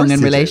when you're Of young course in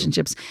you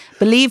relationships.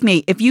 Believe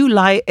me, if you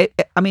like,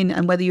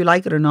 and whether you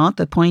like it or not,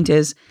 the point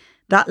is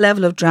that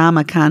level of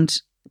drama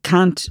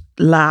can't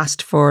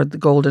last for the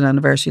golden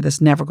anniversary.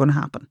 That's never going to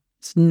happen.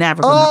 It's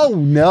never going to happen. Oh,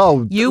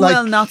 no. You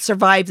will not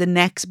survive the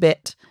next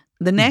bit.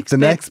 The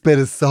next bit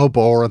is so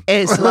boring.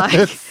 Is like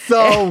it's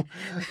so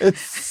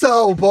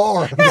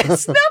boring.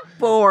 It's not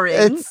boring.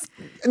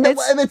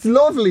 It's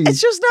lovely. It's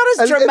just not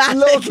as dramatic.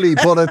 It's lovely,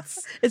 but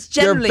it's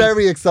generally you're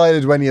very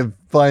excited when you've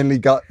finally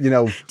got,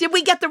 Did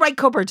we get the right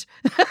cupboard?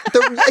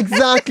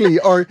 Exactly.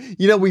 Or,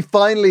 we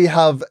finally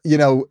have,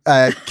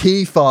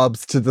 key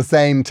fobs to the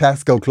same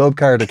Tesco club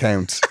card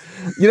account.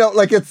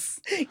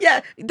 It's...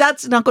 Yeah,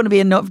 that's not going to be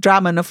enough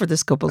drama enough for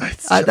this couple.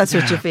 That's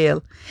what you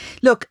feel.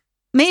 Look,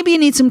 maybe you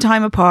need some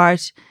time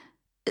apart.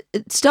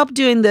 Stop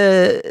doing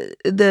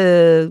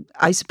the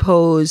I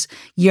suppose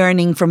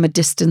yearning from a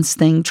distance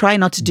thing. Try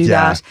not to do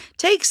that.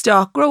 Take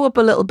stock, grow up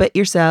a little bit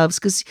yourselves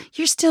because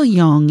you're still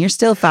young, you're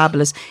still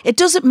fabulous. It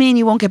doesn't mean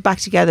you won't get back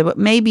together, but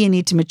maybe you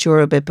need to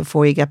mature a bit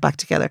before you get back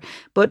together.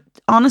 But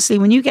honestly,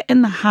 when you get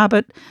in the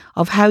habit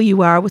of how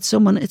you are with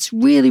someone, it's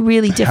really,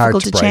 really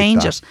difficult to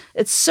change it.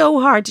 It's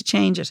so hard to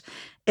change it.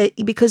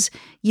 Because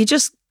you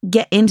just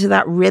get into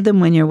that rhythm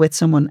when you're with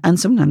someone, and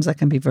sometimes that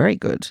can be very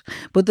good.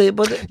 But I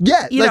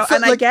get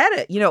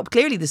it.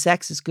 Clearly the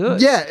sex is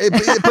good. Yeah,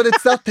 but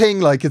it's that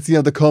thing, like it's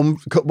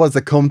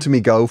the come to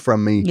me, go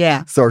from me.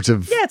 Yeah, sort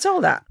of. Yeah, it's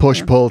all that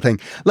push pull thing.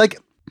 Like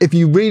if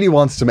you really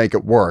wanted to make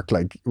it work,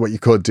 like what you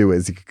could do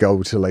is you could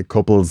go to like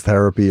couples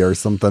therapy or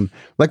something,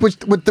 like which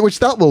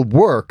that will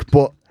work.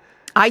 But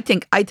I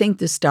think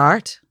the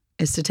start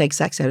is to take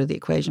sex out of the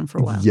equation for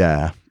a while.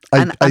 Yeah.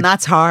 And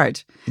that's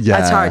hard. Yeah.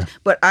 That's hard.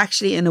 But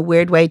actually, in a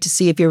weird way, to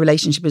see if your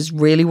relationship is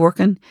really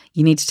working,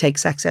 you need to take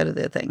sex out of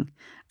the thing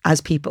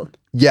as people.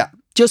 Yeah.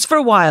 Just for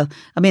a while.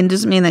 I mean, it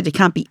doesn't mean that you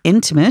can't be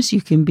intimate.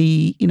 You can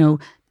be,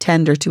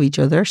 tender to each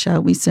other,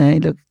 shall we say.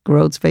 Look,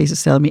 Rhodes' face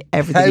is telling me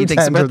everything he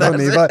thinks about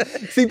that.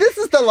 See, this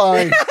is the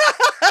line.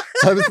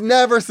 I was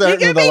never certain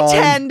you of the can line.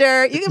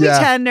 Tender. You can be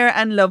tender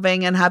and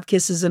loving and have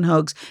kisses and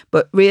hugs.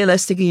 But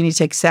realistically, you need to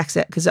take sex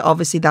out because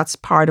obviously that's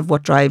part of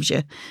what drives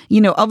you.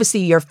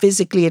 Obviously you're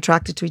physically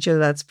attracted to each other.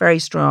 That's very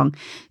strong.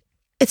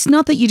 It's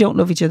not that you don't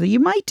love each other. You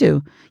might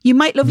do. You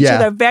might love each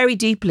other very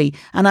deeply.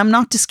 And I'm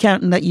not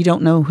discounting that you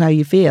don't know how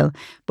you feel.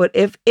 But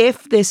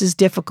if this is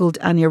difficult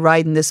and you're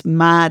riding this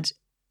mad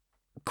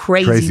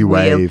crazy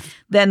wheel, wave,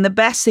 then the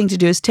best thing to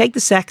do is take the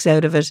sex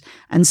out of it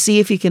and see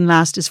if you can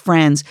last as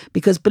friends.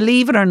 Because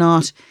believe it or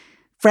not,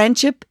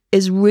 friendship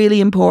is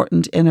really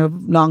important in a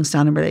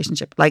long-standing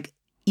relationship. Like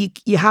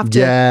you have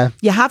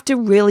to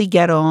really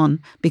get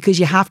on because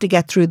you have to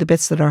get through the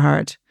bits that are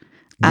hard.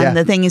 And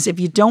the thing is, if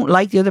you don't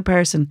like the other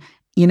person,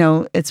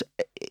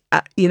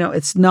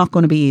 it's not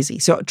going to be easy.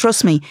 So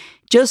trust me,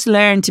 just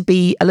learn to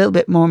be a little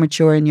bit more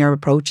mature in your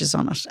approaches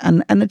on it.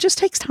 And it just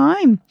takes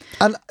time.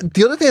 And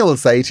the other thing I will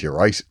say to you,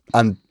 right?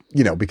 And,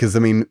 because I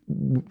mean,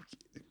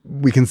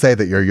 we can say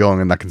that you're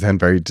young and that can sound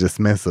very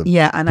dismissive.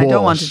 Yeah, and I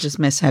don't want to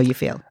dismiss how you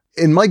feel.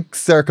 In my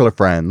circle of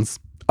friends,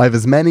 I have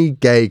as many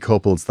gay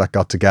couples that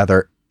got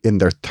together in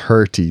their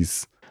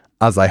 30s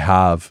as I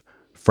have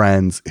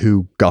friends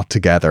who got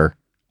together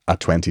at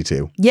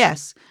 22.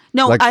 Yes.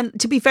 No, and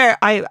to be fair,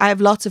 I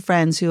have lots of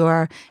friends who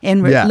are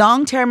in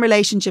long-term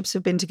relationships,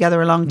 who've been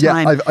together a long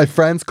time. Yeah, I've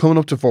friends coming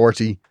up to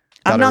 40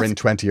 that are in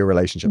 20-year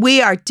relationships.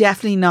 We are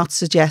definitely not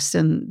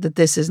suggesting that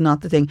this is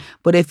not the thing.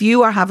 But if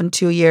you are having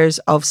 2 years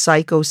of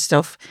psycho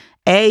stuff,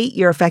 A,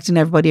 you're affecting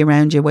everybody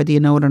around you, whether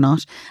you know it or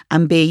not.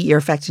 And B, you're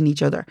affecting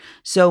each other.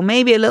 So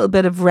maybe a little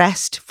bit of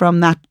rest from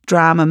that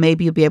drama,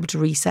 maybe you'll be able to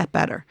reset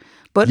better.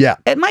 But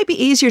it might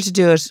be easier to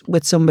do it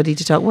with somebody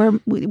to talk.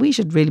 We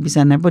should really be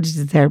sending everybody to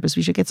the therapist.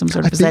 We should get some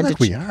sort of percentage.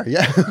 I feel like we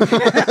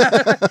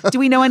are, Do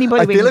we know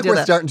anybody? I feel like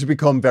we're starting to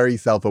become very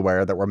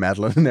self-aware that we're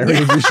meddling in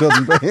areas we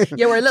shouldn't be.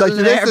 Yeah, we're a little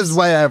nervous. This is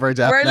way over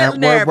depth. We're a little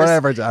nervous. We're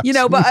over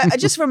depth. But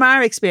just from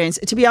our experience,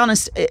 to be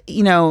honest,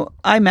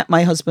 I met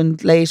my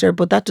husband later,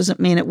 but that doesn't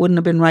mean it wouldn't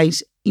have been right.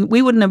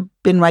 We wouldn't have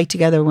been right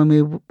together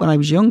when I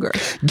was younger.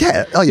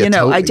 Yeah,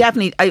 totally. I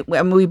definitely.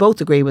 We both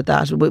agree with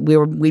that.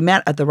 We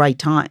met at the right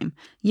time.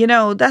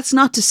 That's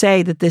not to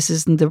say that this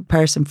isn't the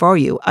person for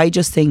you. I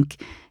just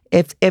think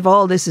if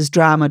all this is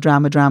drama,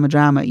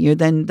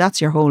 then that's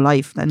your whole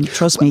life. Then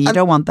trust me, you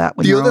don't want that.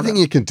 When the other thing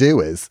you can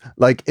do is,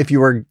 like, if you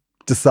were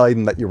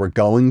deciding that you were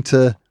going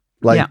to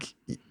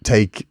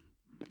take,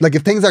 like,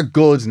 if things are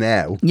good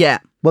now,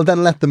 well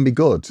then let them be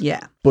good.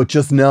 Yeah, but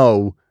just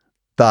know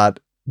that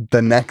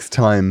the next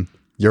time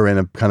you're in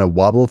a kind of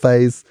wobble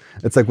phase,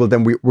 it's like, well,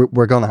 then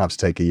we're going to have to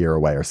take a year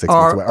away or 6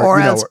 months away.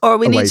 Or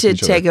we need to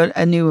take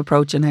a new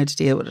approach on how to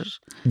deal with it.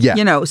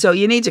 Yeah. So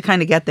you need to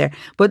kind of get there.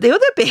 But the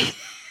other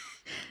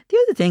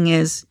thing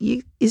is,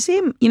 you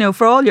seem,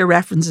 for all your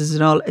references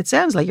and all, it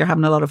sounds like you're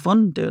having a lot of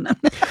fun doing it.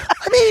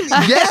 I mean,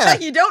 yeah.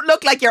 You don't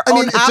look like you're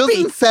unhappy. It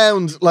doesn't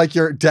sound like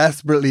you're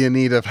desperately in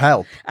need of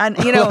help. And,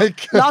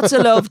 lots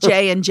of love,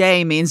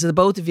 J&J, means that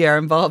both of you are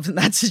involved in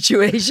that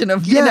situation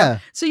of,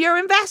 so you're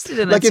invested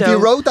in it. Like, if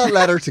you wrote that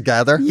letter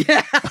together.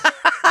 Yeah.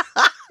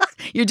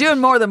 You're doing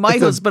more than my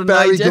husband and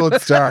I do. Very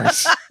good start.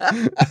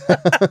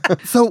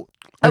 So,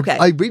 okay.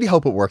 I really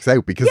hope it works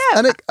out because,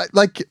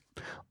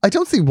 I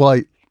don't see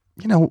why,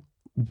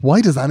 why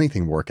does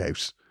anything work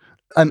out?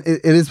 And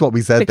it is what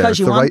we said because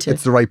there.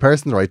 It's the right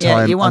person, the right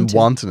time, and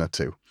wanting it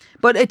to.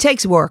 But it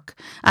takes work.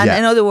 And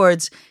in other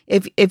words,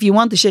 if you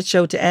want the shit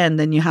show to end,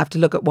 then you have to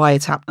look at why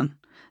it's happening.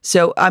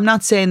 So I'm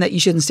not saying that you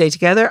shouldn't stay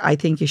together. I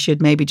think you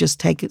should maybe just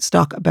take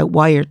stock about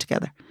why you're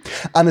together.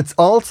 And it's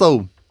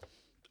also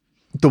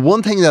the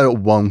one thing that it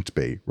won't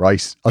be,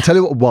 right? I'll tell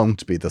you what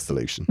won't be the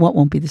solution. What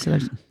won't be the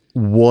solution?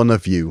 One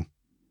of you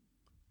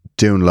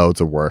doing loads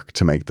of work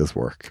to make this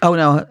work. Oh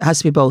no, it has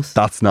to be both.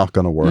 That's not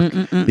going to work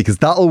because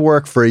that'll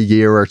work for a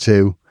year or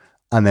two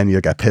and then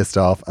you'll get pissed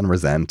off and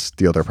resent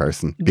the other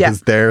person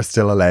because they're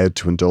still allowed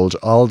to indulge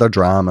all their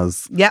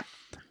dramas. Yeah.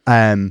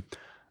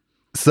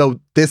 So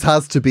this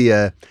has to be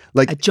a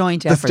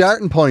joint effort. The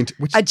starting point,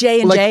 a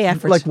J&J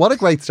effort. Like, what a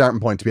great starting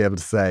point to be able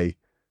to say,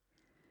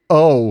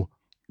 oh,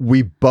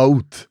 we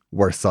both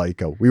were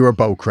psycho. We were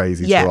both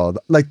crazy for all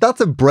that. Like, that's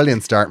a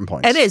brilliant starting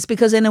point. It is,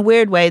 because in a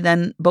weird way,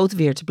 then both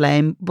of you are to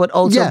blame, but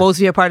also both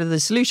of you are part of the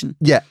solution.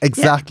 Yeah,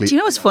 exactly. Yeah. Do you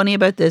know what's funny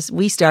about this?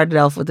 We started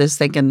off with this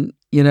thinking,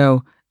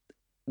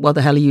 what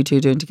the hell are you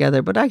two doing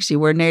together? But actually,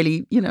 we're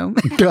nearly, I know.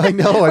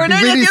 I'd be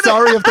really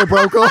sorry if they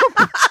broke up.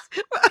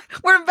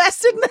 We're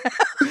invested now.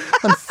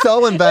 I'm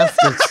so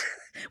invested.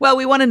 Well,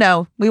 we want to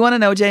know. We want to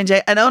know,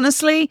 J&J. And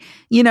honestly,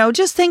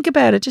 just think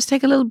about it. Just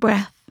take a little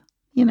breath.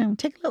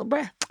 Take a little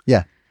breath.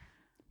 Yeah.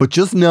 But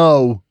just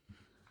know,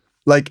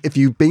 like, if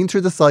you've been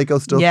through the psycho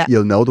stuff,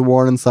 you'll know the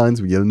warning signs.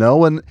 You'll know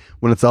when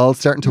it's all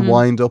starting to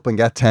wind up and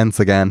get tense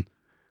again.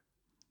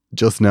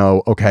 Just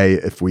know, okay,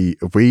 if we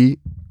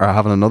are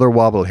having another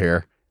wobble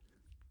here,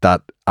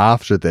 that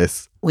after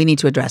this, we need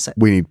to address it.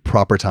 We need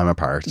proper time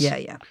apart.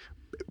 Yeah.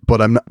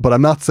 But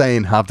I'm not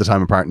saying have the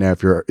time apart now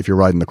if you're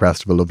riding the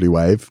crest of a lovely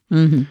wave.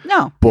 Mm-hmm.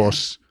 No.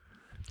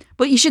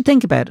 But you should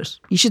think about it.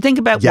 You should think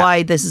about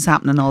why this is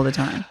happening all the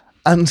time.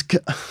 And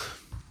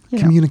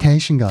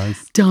communication,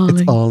 guys. Darling.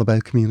 It's all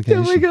about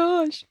communication. Oh my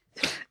gosh.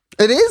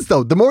 It is,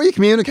 though. The more you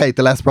communicate,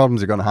 the less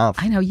problems you're going to have.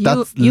 I know.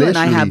 You and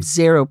I have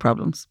zero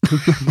problems.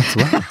 That's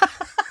right.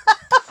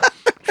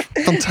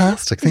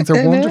 Fantastic. Things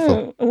are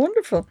wonderful.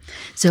 Wonderful.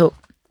 So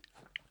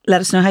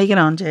let us know how you get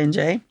on,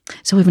 J&J.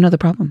 So we have another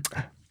problem.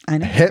 I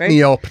know. Hit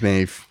me up,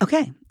 Neve.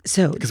 Okay.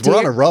 So because we're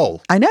on a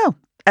roll. I know.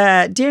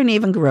 Dear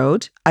Neve and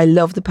Garode, I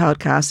love the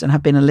podcast and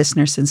have been a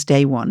listener since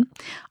day one.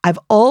 I've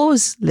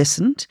always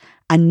listened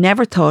and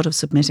never thought of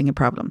submitting a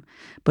problem.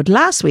 But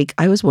last week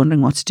I was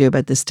wondering what to do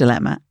about this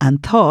dilemma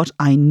and thought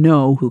I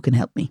know who can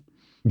help me.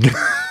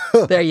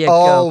 There you go.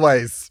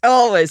 Always.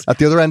 At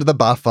the other end of the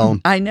bat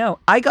phone. I know.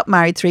 I got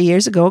married 3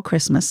 years ago at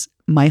Christmas.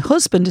 My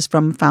husband is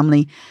from a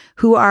family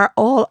who are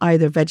all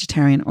either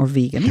vegetarian or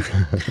vegan.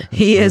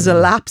 He is a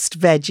lapsed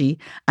veggie,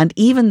 and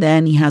even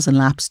then he hasn't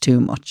lapsed too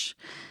much.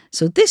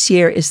 So this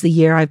year is the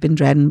year I've been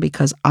dreading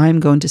because I'm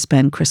going to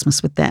spend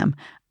Christmas with them,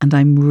 and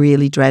I'm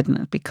really dreading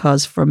it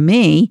because for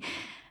me,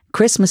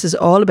 Christmas is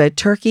all about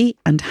turkey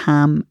and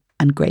ham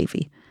and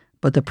gravy.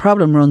 But the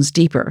problem runs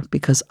deeper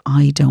because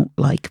I don't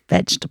like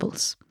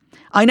vegetables.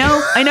 I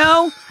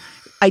know.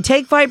 I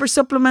take fibre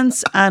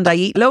supplements and I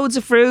eat loads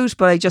of fruit,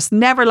 but I just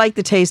never like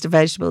the taste of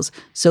vegetables.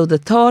 So the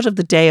thought of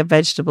the day of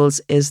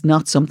vegetables is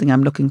not something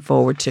I'm looking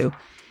forward to.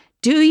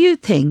 Do you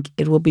think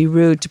it will be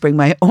rude to bring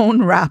my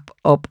own wrap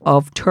up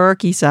of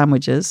turkey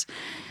sandwiches?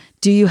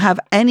 Do you have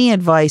any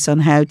advice on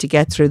how to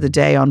get through the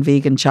day on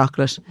vegan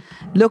chocolate?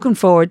 Looking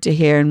forward to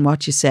hearing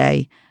what you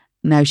say.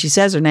 Now, she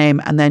says her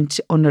name and then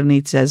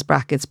underneath says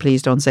brackets,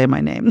 please don't say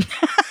my name.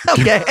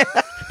 Okay.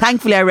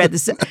 Thankfully, I read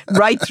this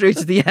right through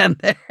to the end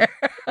there.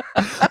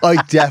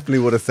 I definitely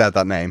would have said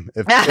that name.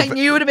 And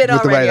you would have been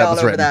already all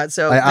over that.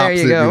 So there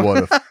you go. I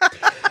absolutely would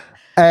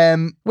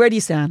have. Where do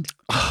you stand?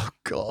 Oh,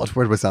 God.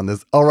 Where do I stand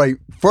this? All right.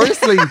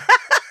 Firstly...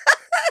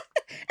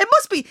 It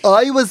must be.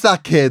 I was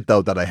that kid,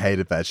 though, that I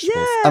hated vegetables.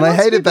 Yeah, and I lots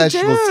of hated people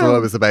vegetables do. till I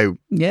was about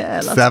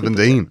Lots of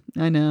 17. people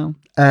do. I know.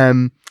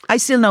 Um, I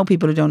still know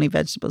people who don't eat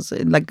vegetables,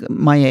 like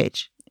my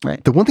age.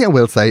 Right. The one thing I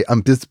will say,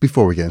 just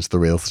before we get into the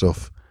real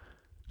stuff,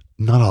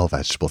 not all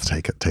vegetables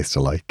taste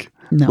alike.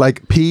 No.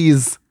 Like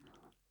peas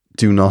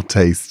do not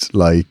taste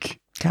like...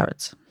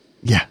 Carrots.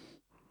 Yeah.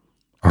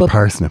 Or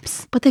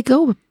parsnips. But they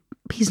go with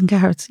peas and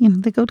carrots.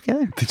 They go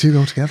together. They do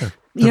go together.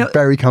 They're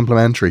very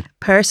complimentary.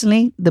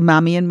 Personally, the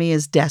mammy in me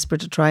is desperate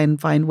to try and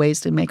find ways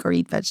to make her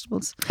eat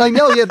vegetables. I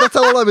know, yeah, that's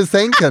all I was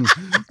thinking.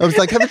 I was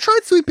like, have you tried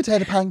sweet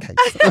potato pancakes?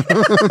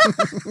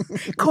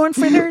 Corn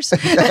fritters.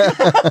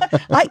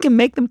 I can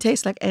make them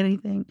taste like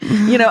anything.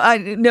 I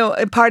know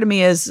part of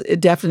me is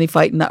definitely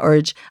fighting that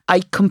urge. I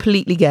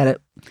completely get it.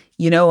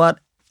 You know what?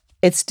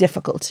 It's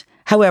difficult.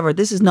 However,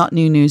 this is not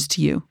new news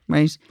to you,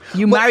 right?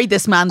 You married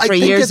this man 3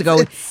 years ago.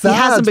 He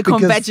hasn't become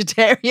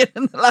vegetarian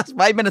in the last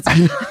 5 minutes.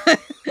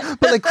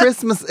 But like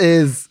Christmas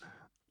is,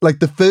 like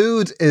the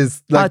food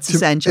is like... it's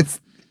essential. It's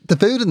the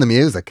food and the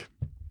music.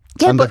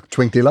 Yeah, and the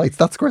twinkly lights.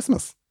 That's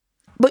Christmas.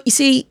 But you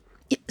see,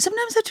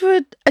 sometimes I have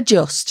to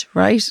adjust,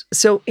 right?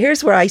 So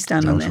here's where I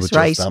stand on this,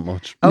 right? That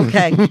much.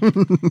 Okay.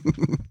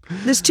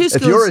 There's two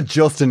schools. If you're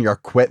adjusting, you're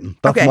quitting.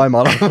 That's Okay. my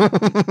motto.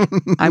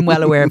 I'm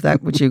well aware of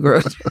that, which you grew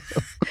up.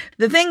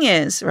 The thing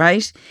is,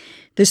 right?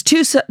 There's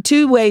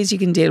two ways you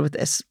can deal with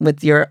this,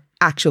 with your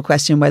actual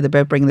question, whether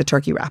about bringing the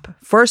turkey wrap.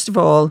 First of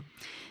all,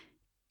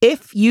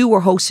 if you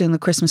were hosting the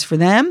Christmas for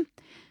them,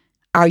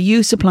 are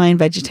you supplying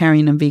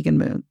vegetarian and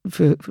vegan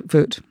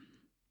food?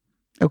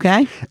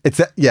 Okay?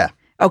 Yeah.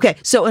 Okay,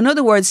 so in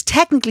other words,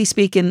 technically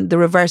speaking, the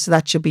reverse of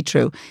that should be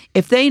true.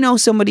 If they know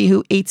somebody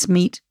who eats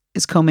meat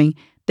is coming,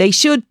 they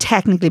should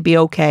technically be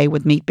okay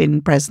with meat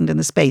being present in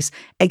the space.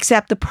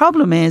 Except the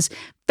problem is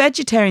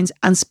vegetarians,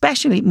 and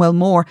especially,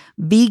 more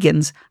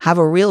vegans, have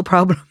a real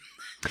problem.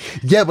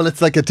 Yeah, well,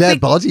 it's like a dead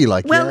body,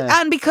 like. Well,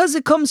 yeah. and because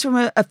it comes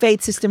from a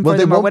faith system for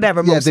them or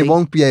whatever. Yeah, mostly. they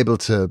won't be able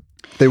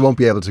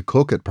to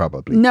cook it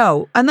probably.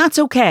 No, and that's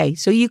okay.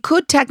 So you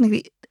could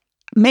technically...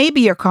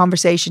 Maybe your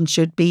conversation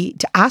should be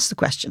to ask the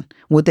question,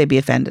 would they be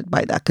offended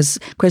by that? Because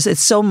Chris, it's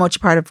so much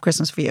part of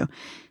Christmas for you.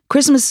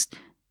 Christmas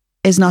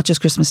is not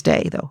just Christmas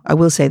Day, though. I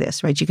will say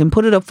this, right? You can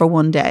put it up for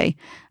one day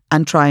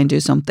and try and do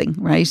something,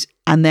 right?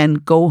 And then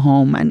go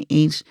home and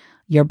eat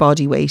your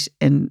body weight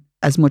in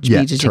as much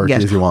meat as you can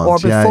get. As you want. Or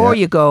before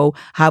you go,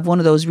 have one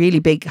of those really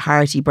big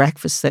hearty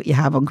breakfasts that you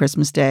have on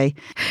Christmas Day.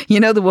 You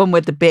know, the one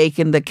with the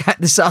bacon,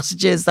 the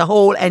sausages, the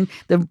whole, and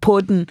the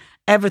pudding,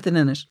 everything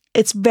in it.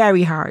 It's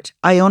very hard.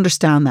 I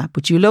understand that.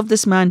 But you love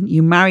this man.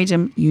 You married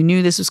him. You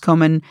knew this was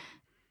coming.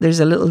 There's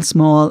a little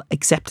small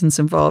acceptance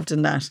involved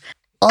in that.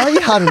 I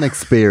had an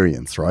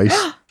experience, right?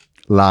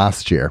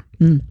 Last year.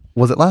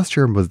 Was it last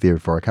year or was it the year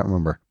before? I can't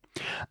remember.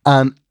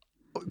 And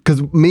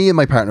because me and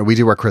my partner, we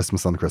do our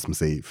Christmas on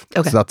Christmas Eve.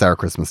 Okay. So that's our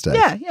Christmas Day.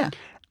 Yeah.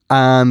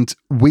 And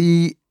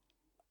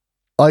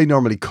I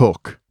normally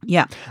cook.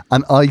 Yeah.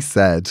 And I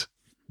said,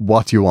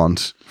 what do you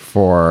want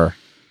for...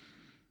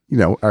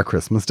 our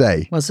Christmas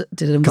Day.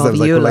 Did it involve because I was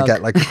like, you? will I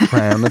get like a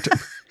crown?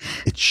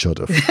 It should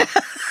have.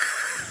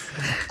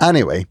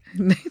 Anyway,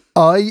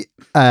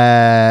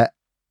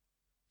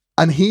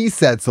 and he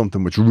said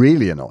something which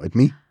really annoyed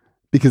me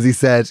because he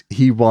said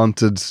he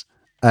wanted,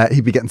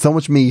 he'd be getting so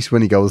much meat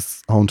when he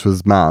goes home to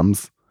his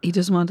mom's. He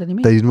doesn't want any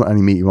meat. They didn't want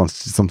any meat. He wanted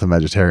something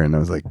vegetarian. I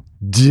was like,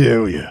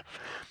 do you?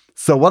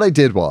 So what I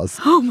did was,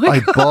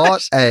 I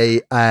bought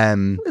a.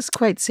 It was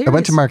quite serious. I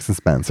went to Marks and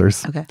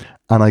Spencer's. Okay.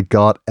 And I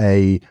got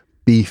a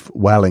beef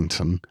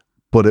Wellington,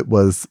 but it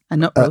was a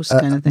nut roast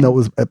kind of thing. No, it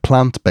was a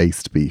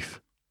plant-based beef.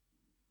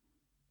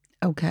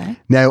 Okay.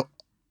 Now,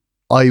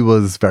 I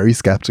was very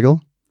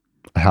skeptical,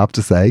 I have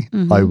to say.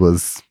 Mm-hmm. I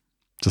was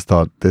just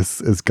thought this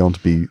is going to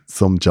be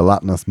some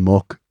gelatinous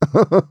muck.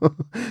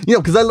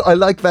 Because I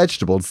like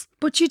vegetables.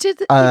 But you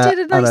did a nice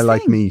thing. And I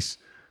like meat.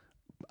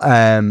 But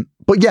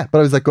I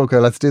was like, okay,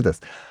 let's do this.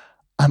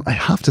 And I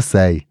have to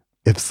say,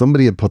 if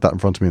somebody had put that in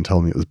front of me and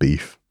told me it was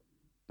beef,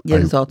 You'd I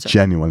have thought so.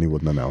 genuinely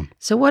wouldn't have known.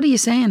 So what are you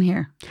saying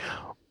here?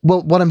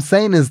 Well, what I'm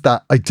saying is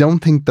that I don't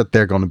think that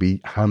they're going to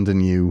be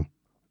handing you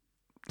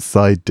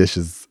side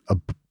dishes of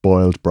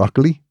boiled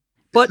broccoli.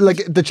 But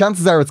Like, the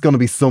chances are it's going to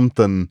be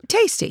something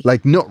tasty.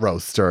 like nut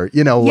roast or,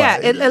 you know. Yeah,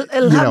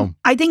 it'll you have, know.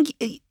 I think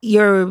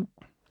you're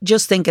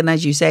just thinking,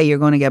 as you say, you're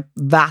going to get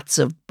vats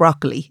of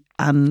broccoli.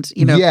 And,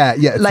 you know, Yeah,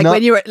 it's like not,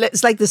 when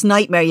it's like this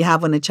nightmare you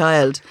have when a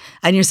child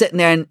and you're sitting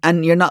there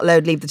and you're not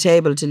allowed to leave the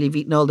table until you've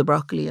eaten all the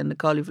broccoli and the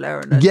cauliflower.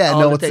 And yeah, all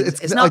no, the it's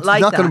things. It's not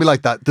going to be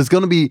like that. There's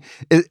going to be,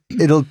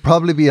 it'll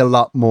probably be a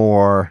lot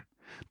more,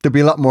 it'll be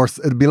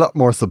a lot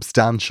more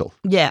substantial.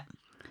 Yeah.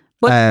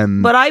 But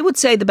I would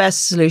say the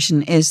best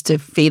solution is to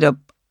feed up,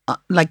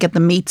 like get the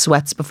meat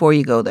sweats before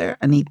you go there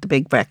and eat the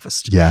big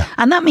breakfast. Yeah.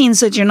 And that means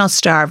that you're not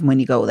starving when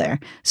you go there.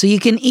 So you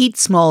can eat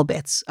small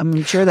bits.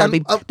 I'm sure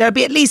there'll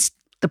be at least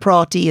the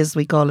praughty, as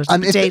we call it,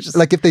 And potatoes.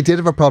 if they did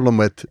have a problem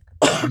with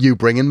you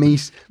bringing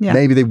meat, Yeah.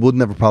 maybe they wouldn't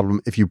have a problem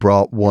if you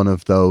brought one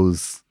of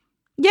those,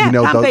 yeah, you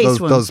know,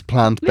 plant-based ones. those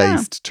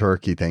plant-based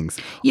turkey things.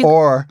 You-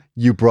 Or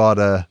you brought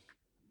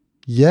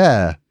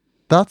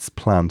that's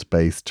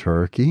plant-based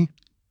turkey.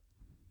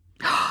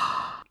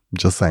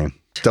 Just saying.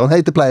 Don't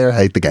hate the player,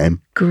 hate the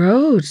game.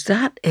 Gross,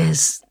 that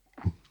is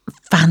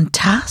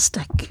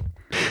fantastic.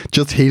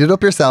 Just heat it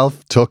up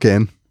yourself, tuck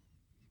in.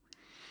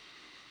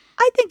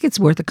 I think it's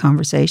worth a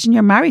conversation.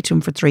 You're married to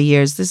him for 3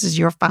 years. This is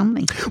your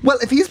family. Well,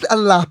 if he's a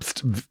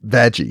lapsed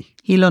veggie,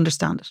 He'll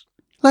understand it.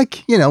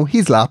 like, you know,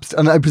 he's lapsed.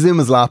 And I presume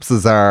his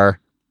lapses are,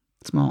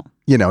 Small.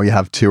 you know, you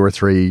have 2 or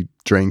 3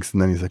 drinks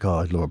and then he's like, oh,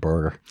 I'd love a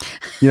burger.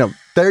 You know,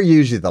 they're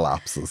usually the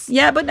lapses.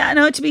 Yeah, but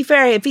no, to be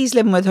fair, if he's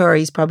living with her,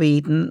 he's probably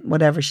eating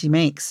whatever she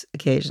makes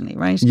occasionally,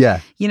 right?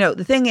 Yeah. You know,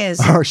 the thing is...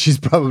 Or she's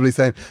probably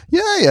saying,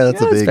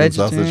 that's a it's vegan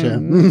sausage. Yeah.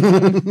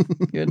 vegetarian.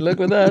 Good luck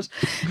with that.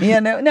 Yeah,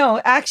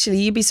 no, actually,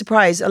 you'd be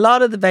surprised. A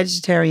lot of the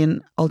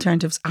vegetarian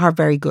alternatives are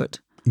very good.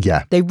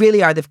 Yeah. They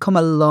really are. They've come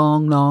a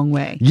long, long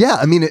way. Yeah,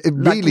 I mean, it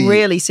Like really...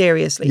 really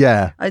seriously.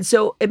 Yeah. And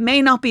so it may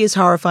not be as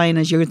horrifying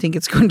as you think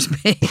it's going to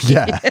be.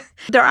 Yeah.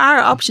 There are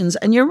options,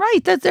 and you're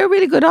right that they're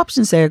really good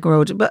options there,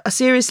 Grode. But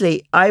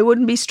seriously, I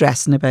wouldn't be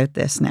stressing about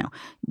this now.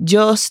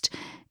 Just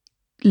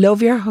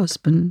love your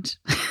husband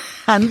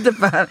and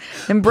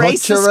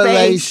embrace Put your the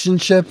space.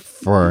 relationship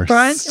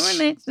first.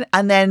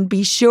 And then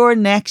be sure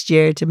next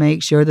year to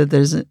make sure that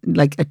there's a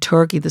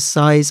turkey the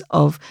size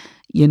of,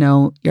 you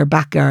know, your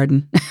back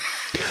garden.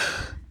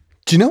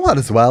 Do you know what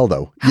as well,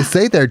 though? You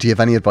say there, do you have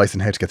any advice on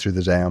how to get through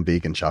the day on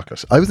vegan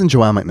chocolate? I was in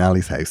Joanne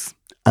McNally's house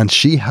and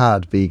she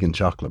had vegan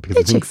chocolate because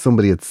I think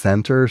somebody had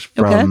sent her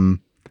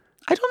from...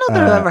 I don't know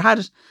that I've ever had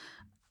it.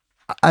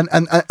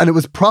 And it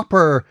was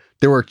proper...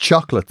 There were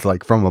chocolates,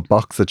 like from a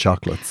box of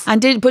chocolates.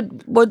 And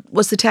what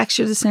was the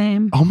texture the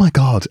same? Oh my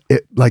God.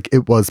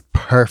 It was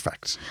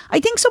perfect.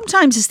 I think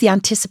sometimes it's the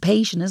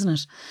anticipation, isn't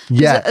it?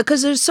 Yeah.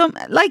 Because there's some,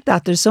 like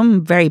that, there's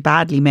some very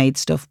badly made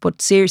stuff,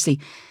 but seriously,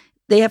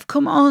 they have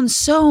come on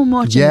so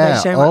much in the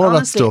vegetarian all world, of that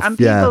honestly. stuff, And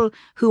people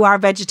who are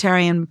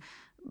vegetarian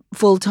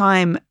full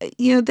time,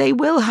 you know, they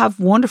will have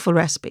wonderful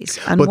recipes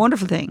and But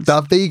wonderful things.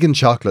 That vegan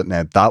chocolate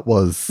now, that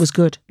was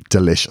good.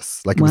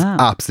 delicious. Like, it was Wow.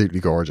 absolutely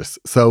gorgeous.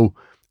 So,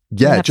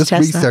 We'll yeah, have to just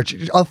test that. research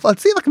it. I'll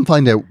see if I can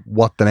find out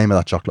what the name of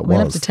that chocolate We'll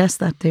have was. to test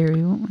that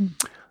theory, won't we?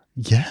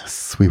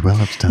 Yes, we will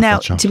have to test Now,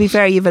 that chocolate. to be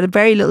fair, you've had a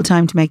very little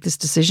time to make this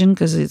decision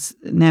because it's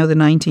now the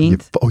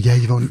 19th.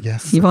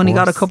 You've only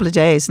got a couple of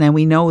days now.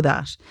 We know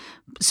that.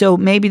 So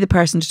maybe the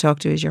person to talk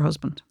to is your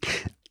husband.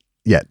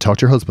 Yeah, talk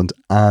to your husband.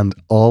 And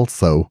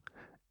also,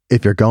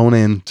 if you're going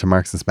in to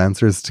Marks and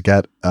Spencer's to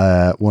get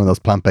one of those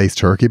plant-based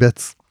turkey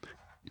bits,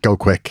 go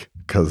quick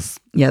because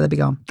Yeah, they'll be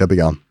gone. they'll be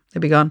gone. They'll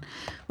be gone.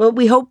 Well,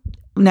 we hope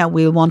now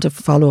we'll want a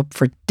follow up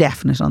for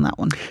definite on that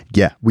one.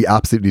 Yeah, we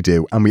absolutely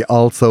do. And we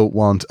also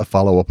want a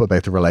follow-up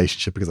about the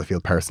relationship because I feel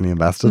personally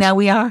invested. Now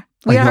we are.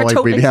 I know, I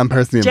really am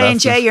personally invested.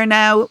 J&J, you're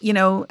now, you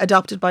know,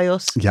 adopted by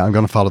us. Yeah, I'm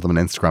going to follow them on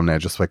Instagram now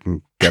just so I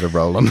can get it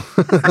rolling.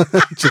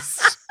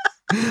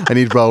 I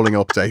need rolling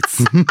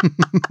updates.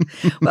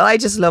 Well, I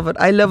just love it.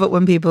 I love it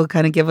when people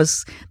kind of give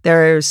us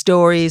their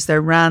stories,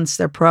 their rants,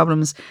 their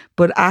problems.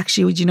 But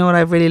actually, do you know what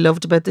I've really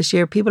loved about this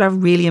year? People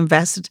have really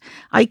invested.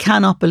 I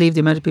cannot believe the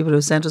amount of people who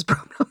sent us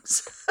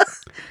problems.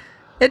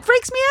 It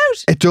freaks me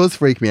out. It does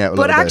freak me out a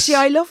little bit. But actually,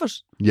 I love it.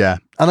 Yeah.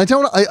 And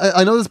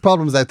I know there's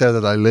problems out there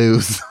that I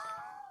lose.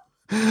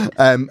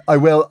 I'm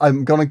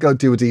going to go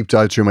do a deep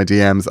dive through my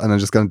DMs and I'm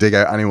just going to dig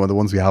out any one of the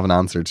ones we haven't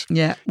answered.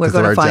 Yeah, we're 'Cause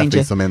going there to are find definitely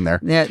you. some in there.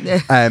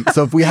 Yeah.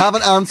 So if we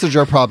haven't answered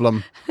your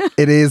problem,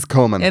 it is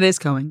coming. It is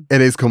coming. It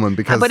is coming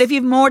because... But if you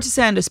have more to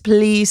send us,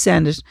 please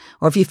send it.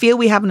 Or if you feel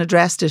we haven't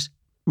addressed it,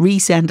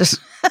 resend it.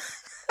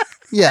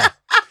 Yeah.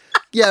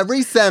 Yeah,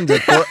 resend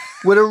it but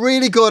with a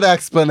really good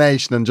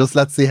explanation and just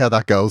let's see how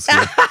that goes for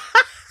you.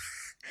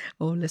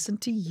 Oh, listen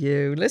to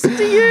you. Listen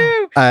to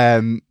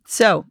you.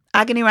 So,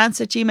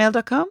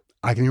 agonyrants@gmail.com.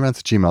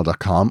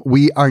 agonyrants@gmail.com.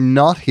 We are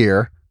not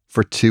here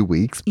for 2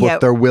 weeks, but Yeah.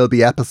 there will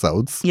be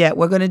episodes. Yeah,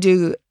 we're going to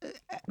do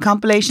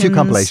compilations. 2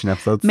 compilation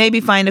episodes.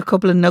 Maybe find a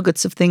couple of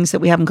nuggets of things that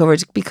we haven't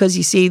covered. Because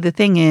you see, the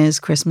thing is,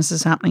 Christmas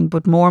is happening,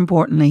 but more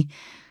importantly,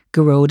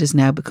 Gearóid is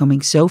now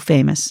becoming so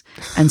famous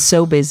and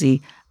so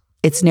busy,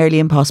 it's nearly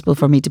impossible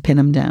for me to pin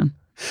him down.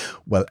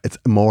 Well, it's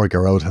more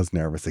Gearóid has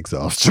nervous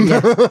exhaustion.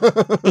 Yeah.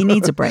 He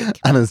needs a break.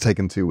 And has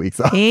taken 2 weeks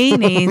off. He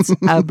needs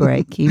a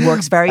break. He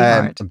works very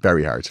hard.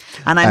 Very hard.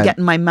 And I'm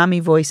getting my mammy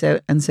voice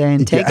out and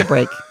saying, take a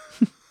break.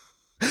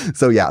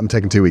 So yeah, I'm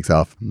taking 2 weeks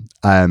off.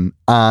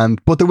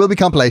 But there will be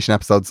compilation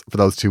episodes for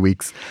those 2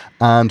 weeks.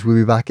 And we'll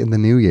be back in the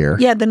new year.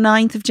 Yeah, the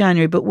 9th of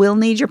January. But we'll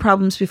need your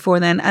problems before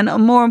then. And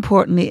more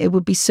importantly, it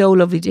would be so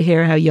lovely to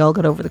hear how y'all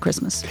got over the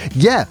Christmas.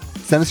 Yeah.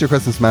 Send us your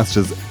Christmas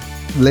messages.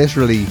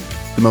 Literally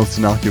the most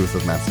innocuous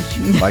of message.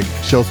 Like,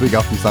 show us what you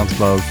got from Santa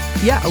Claus.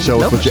 Yeah,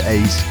 show us what you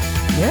ate.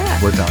 Yeah.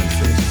 We're down to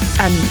see.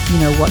 And, you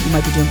know, what you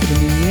might be doing for the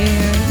new year.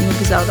 You know,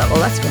 because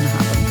that's going to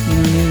happen. You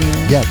know, new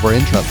year. Yeah, we're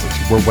interested.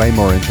 We're way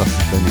more interested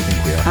than you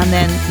think we are. And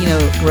then, you know,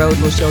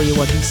 Gearóid will show you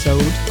what he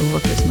sowed over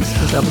Christmas.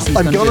 Because obviously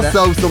I'm going to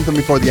sow something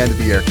before the end of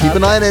the year. Keep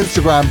an eye on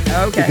Instagram.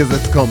 Okay. Because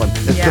it's coming.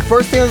 It's the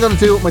first thing I'm going to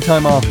do with my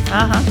time off.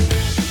 I'm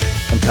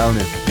telling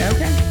you.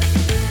 Okay.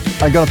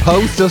 I'm going to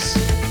post it.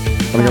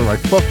 And I'm going to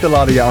write, fuck the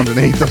lot of you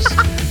underneath it.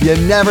 You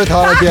never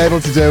thought I'd be able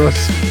to do it.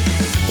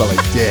 Well, I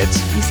did.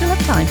 You still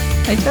have time.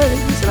 I told you.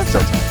 You still have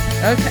time.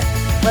 Okay.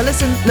 Well,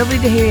 listen, lovely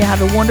to hear you.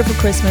 Have a wonderful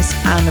Christmas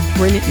and a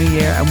brilliant New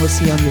Year. And we'll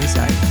see you on the other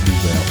side. We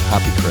will.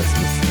 Happy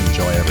Christmas.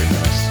 Enjoy every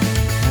minute.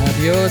 Have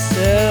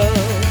yourself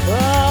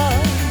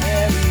a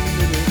merry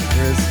little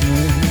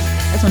Christmas.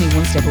 That's only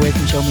one step away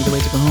from showing me the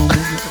way to go home,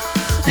 isn't it?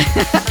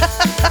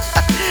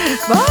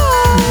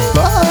 Bye.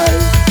 Bye.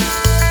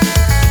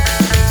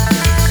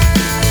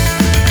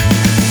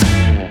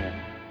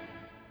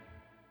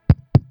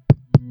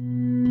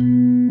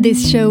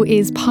 This show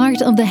is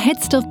part of the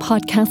Head Stuff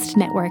Podcast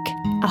Network,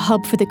 a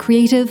hub for the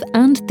creative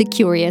and the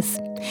curious.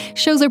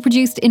 Shows are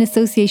produced in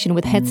association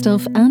with Head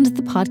Stuff and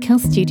the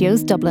Podcast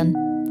Studios Dublin.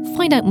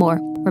 Find out more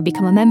or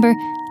become a member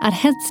at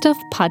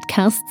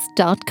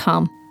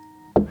headstuffpodcasts.com.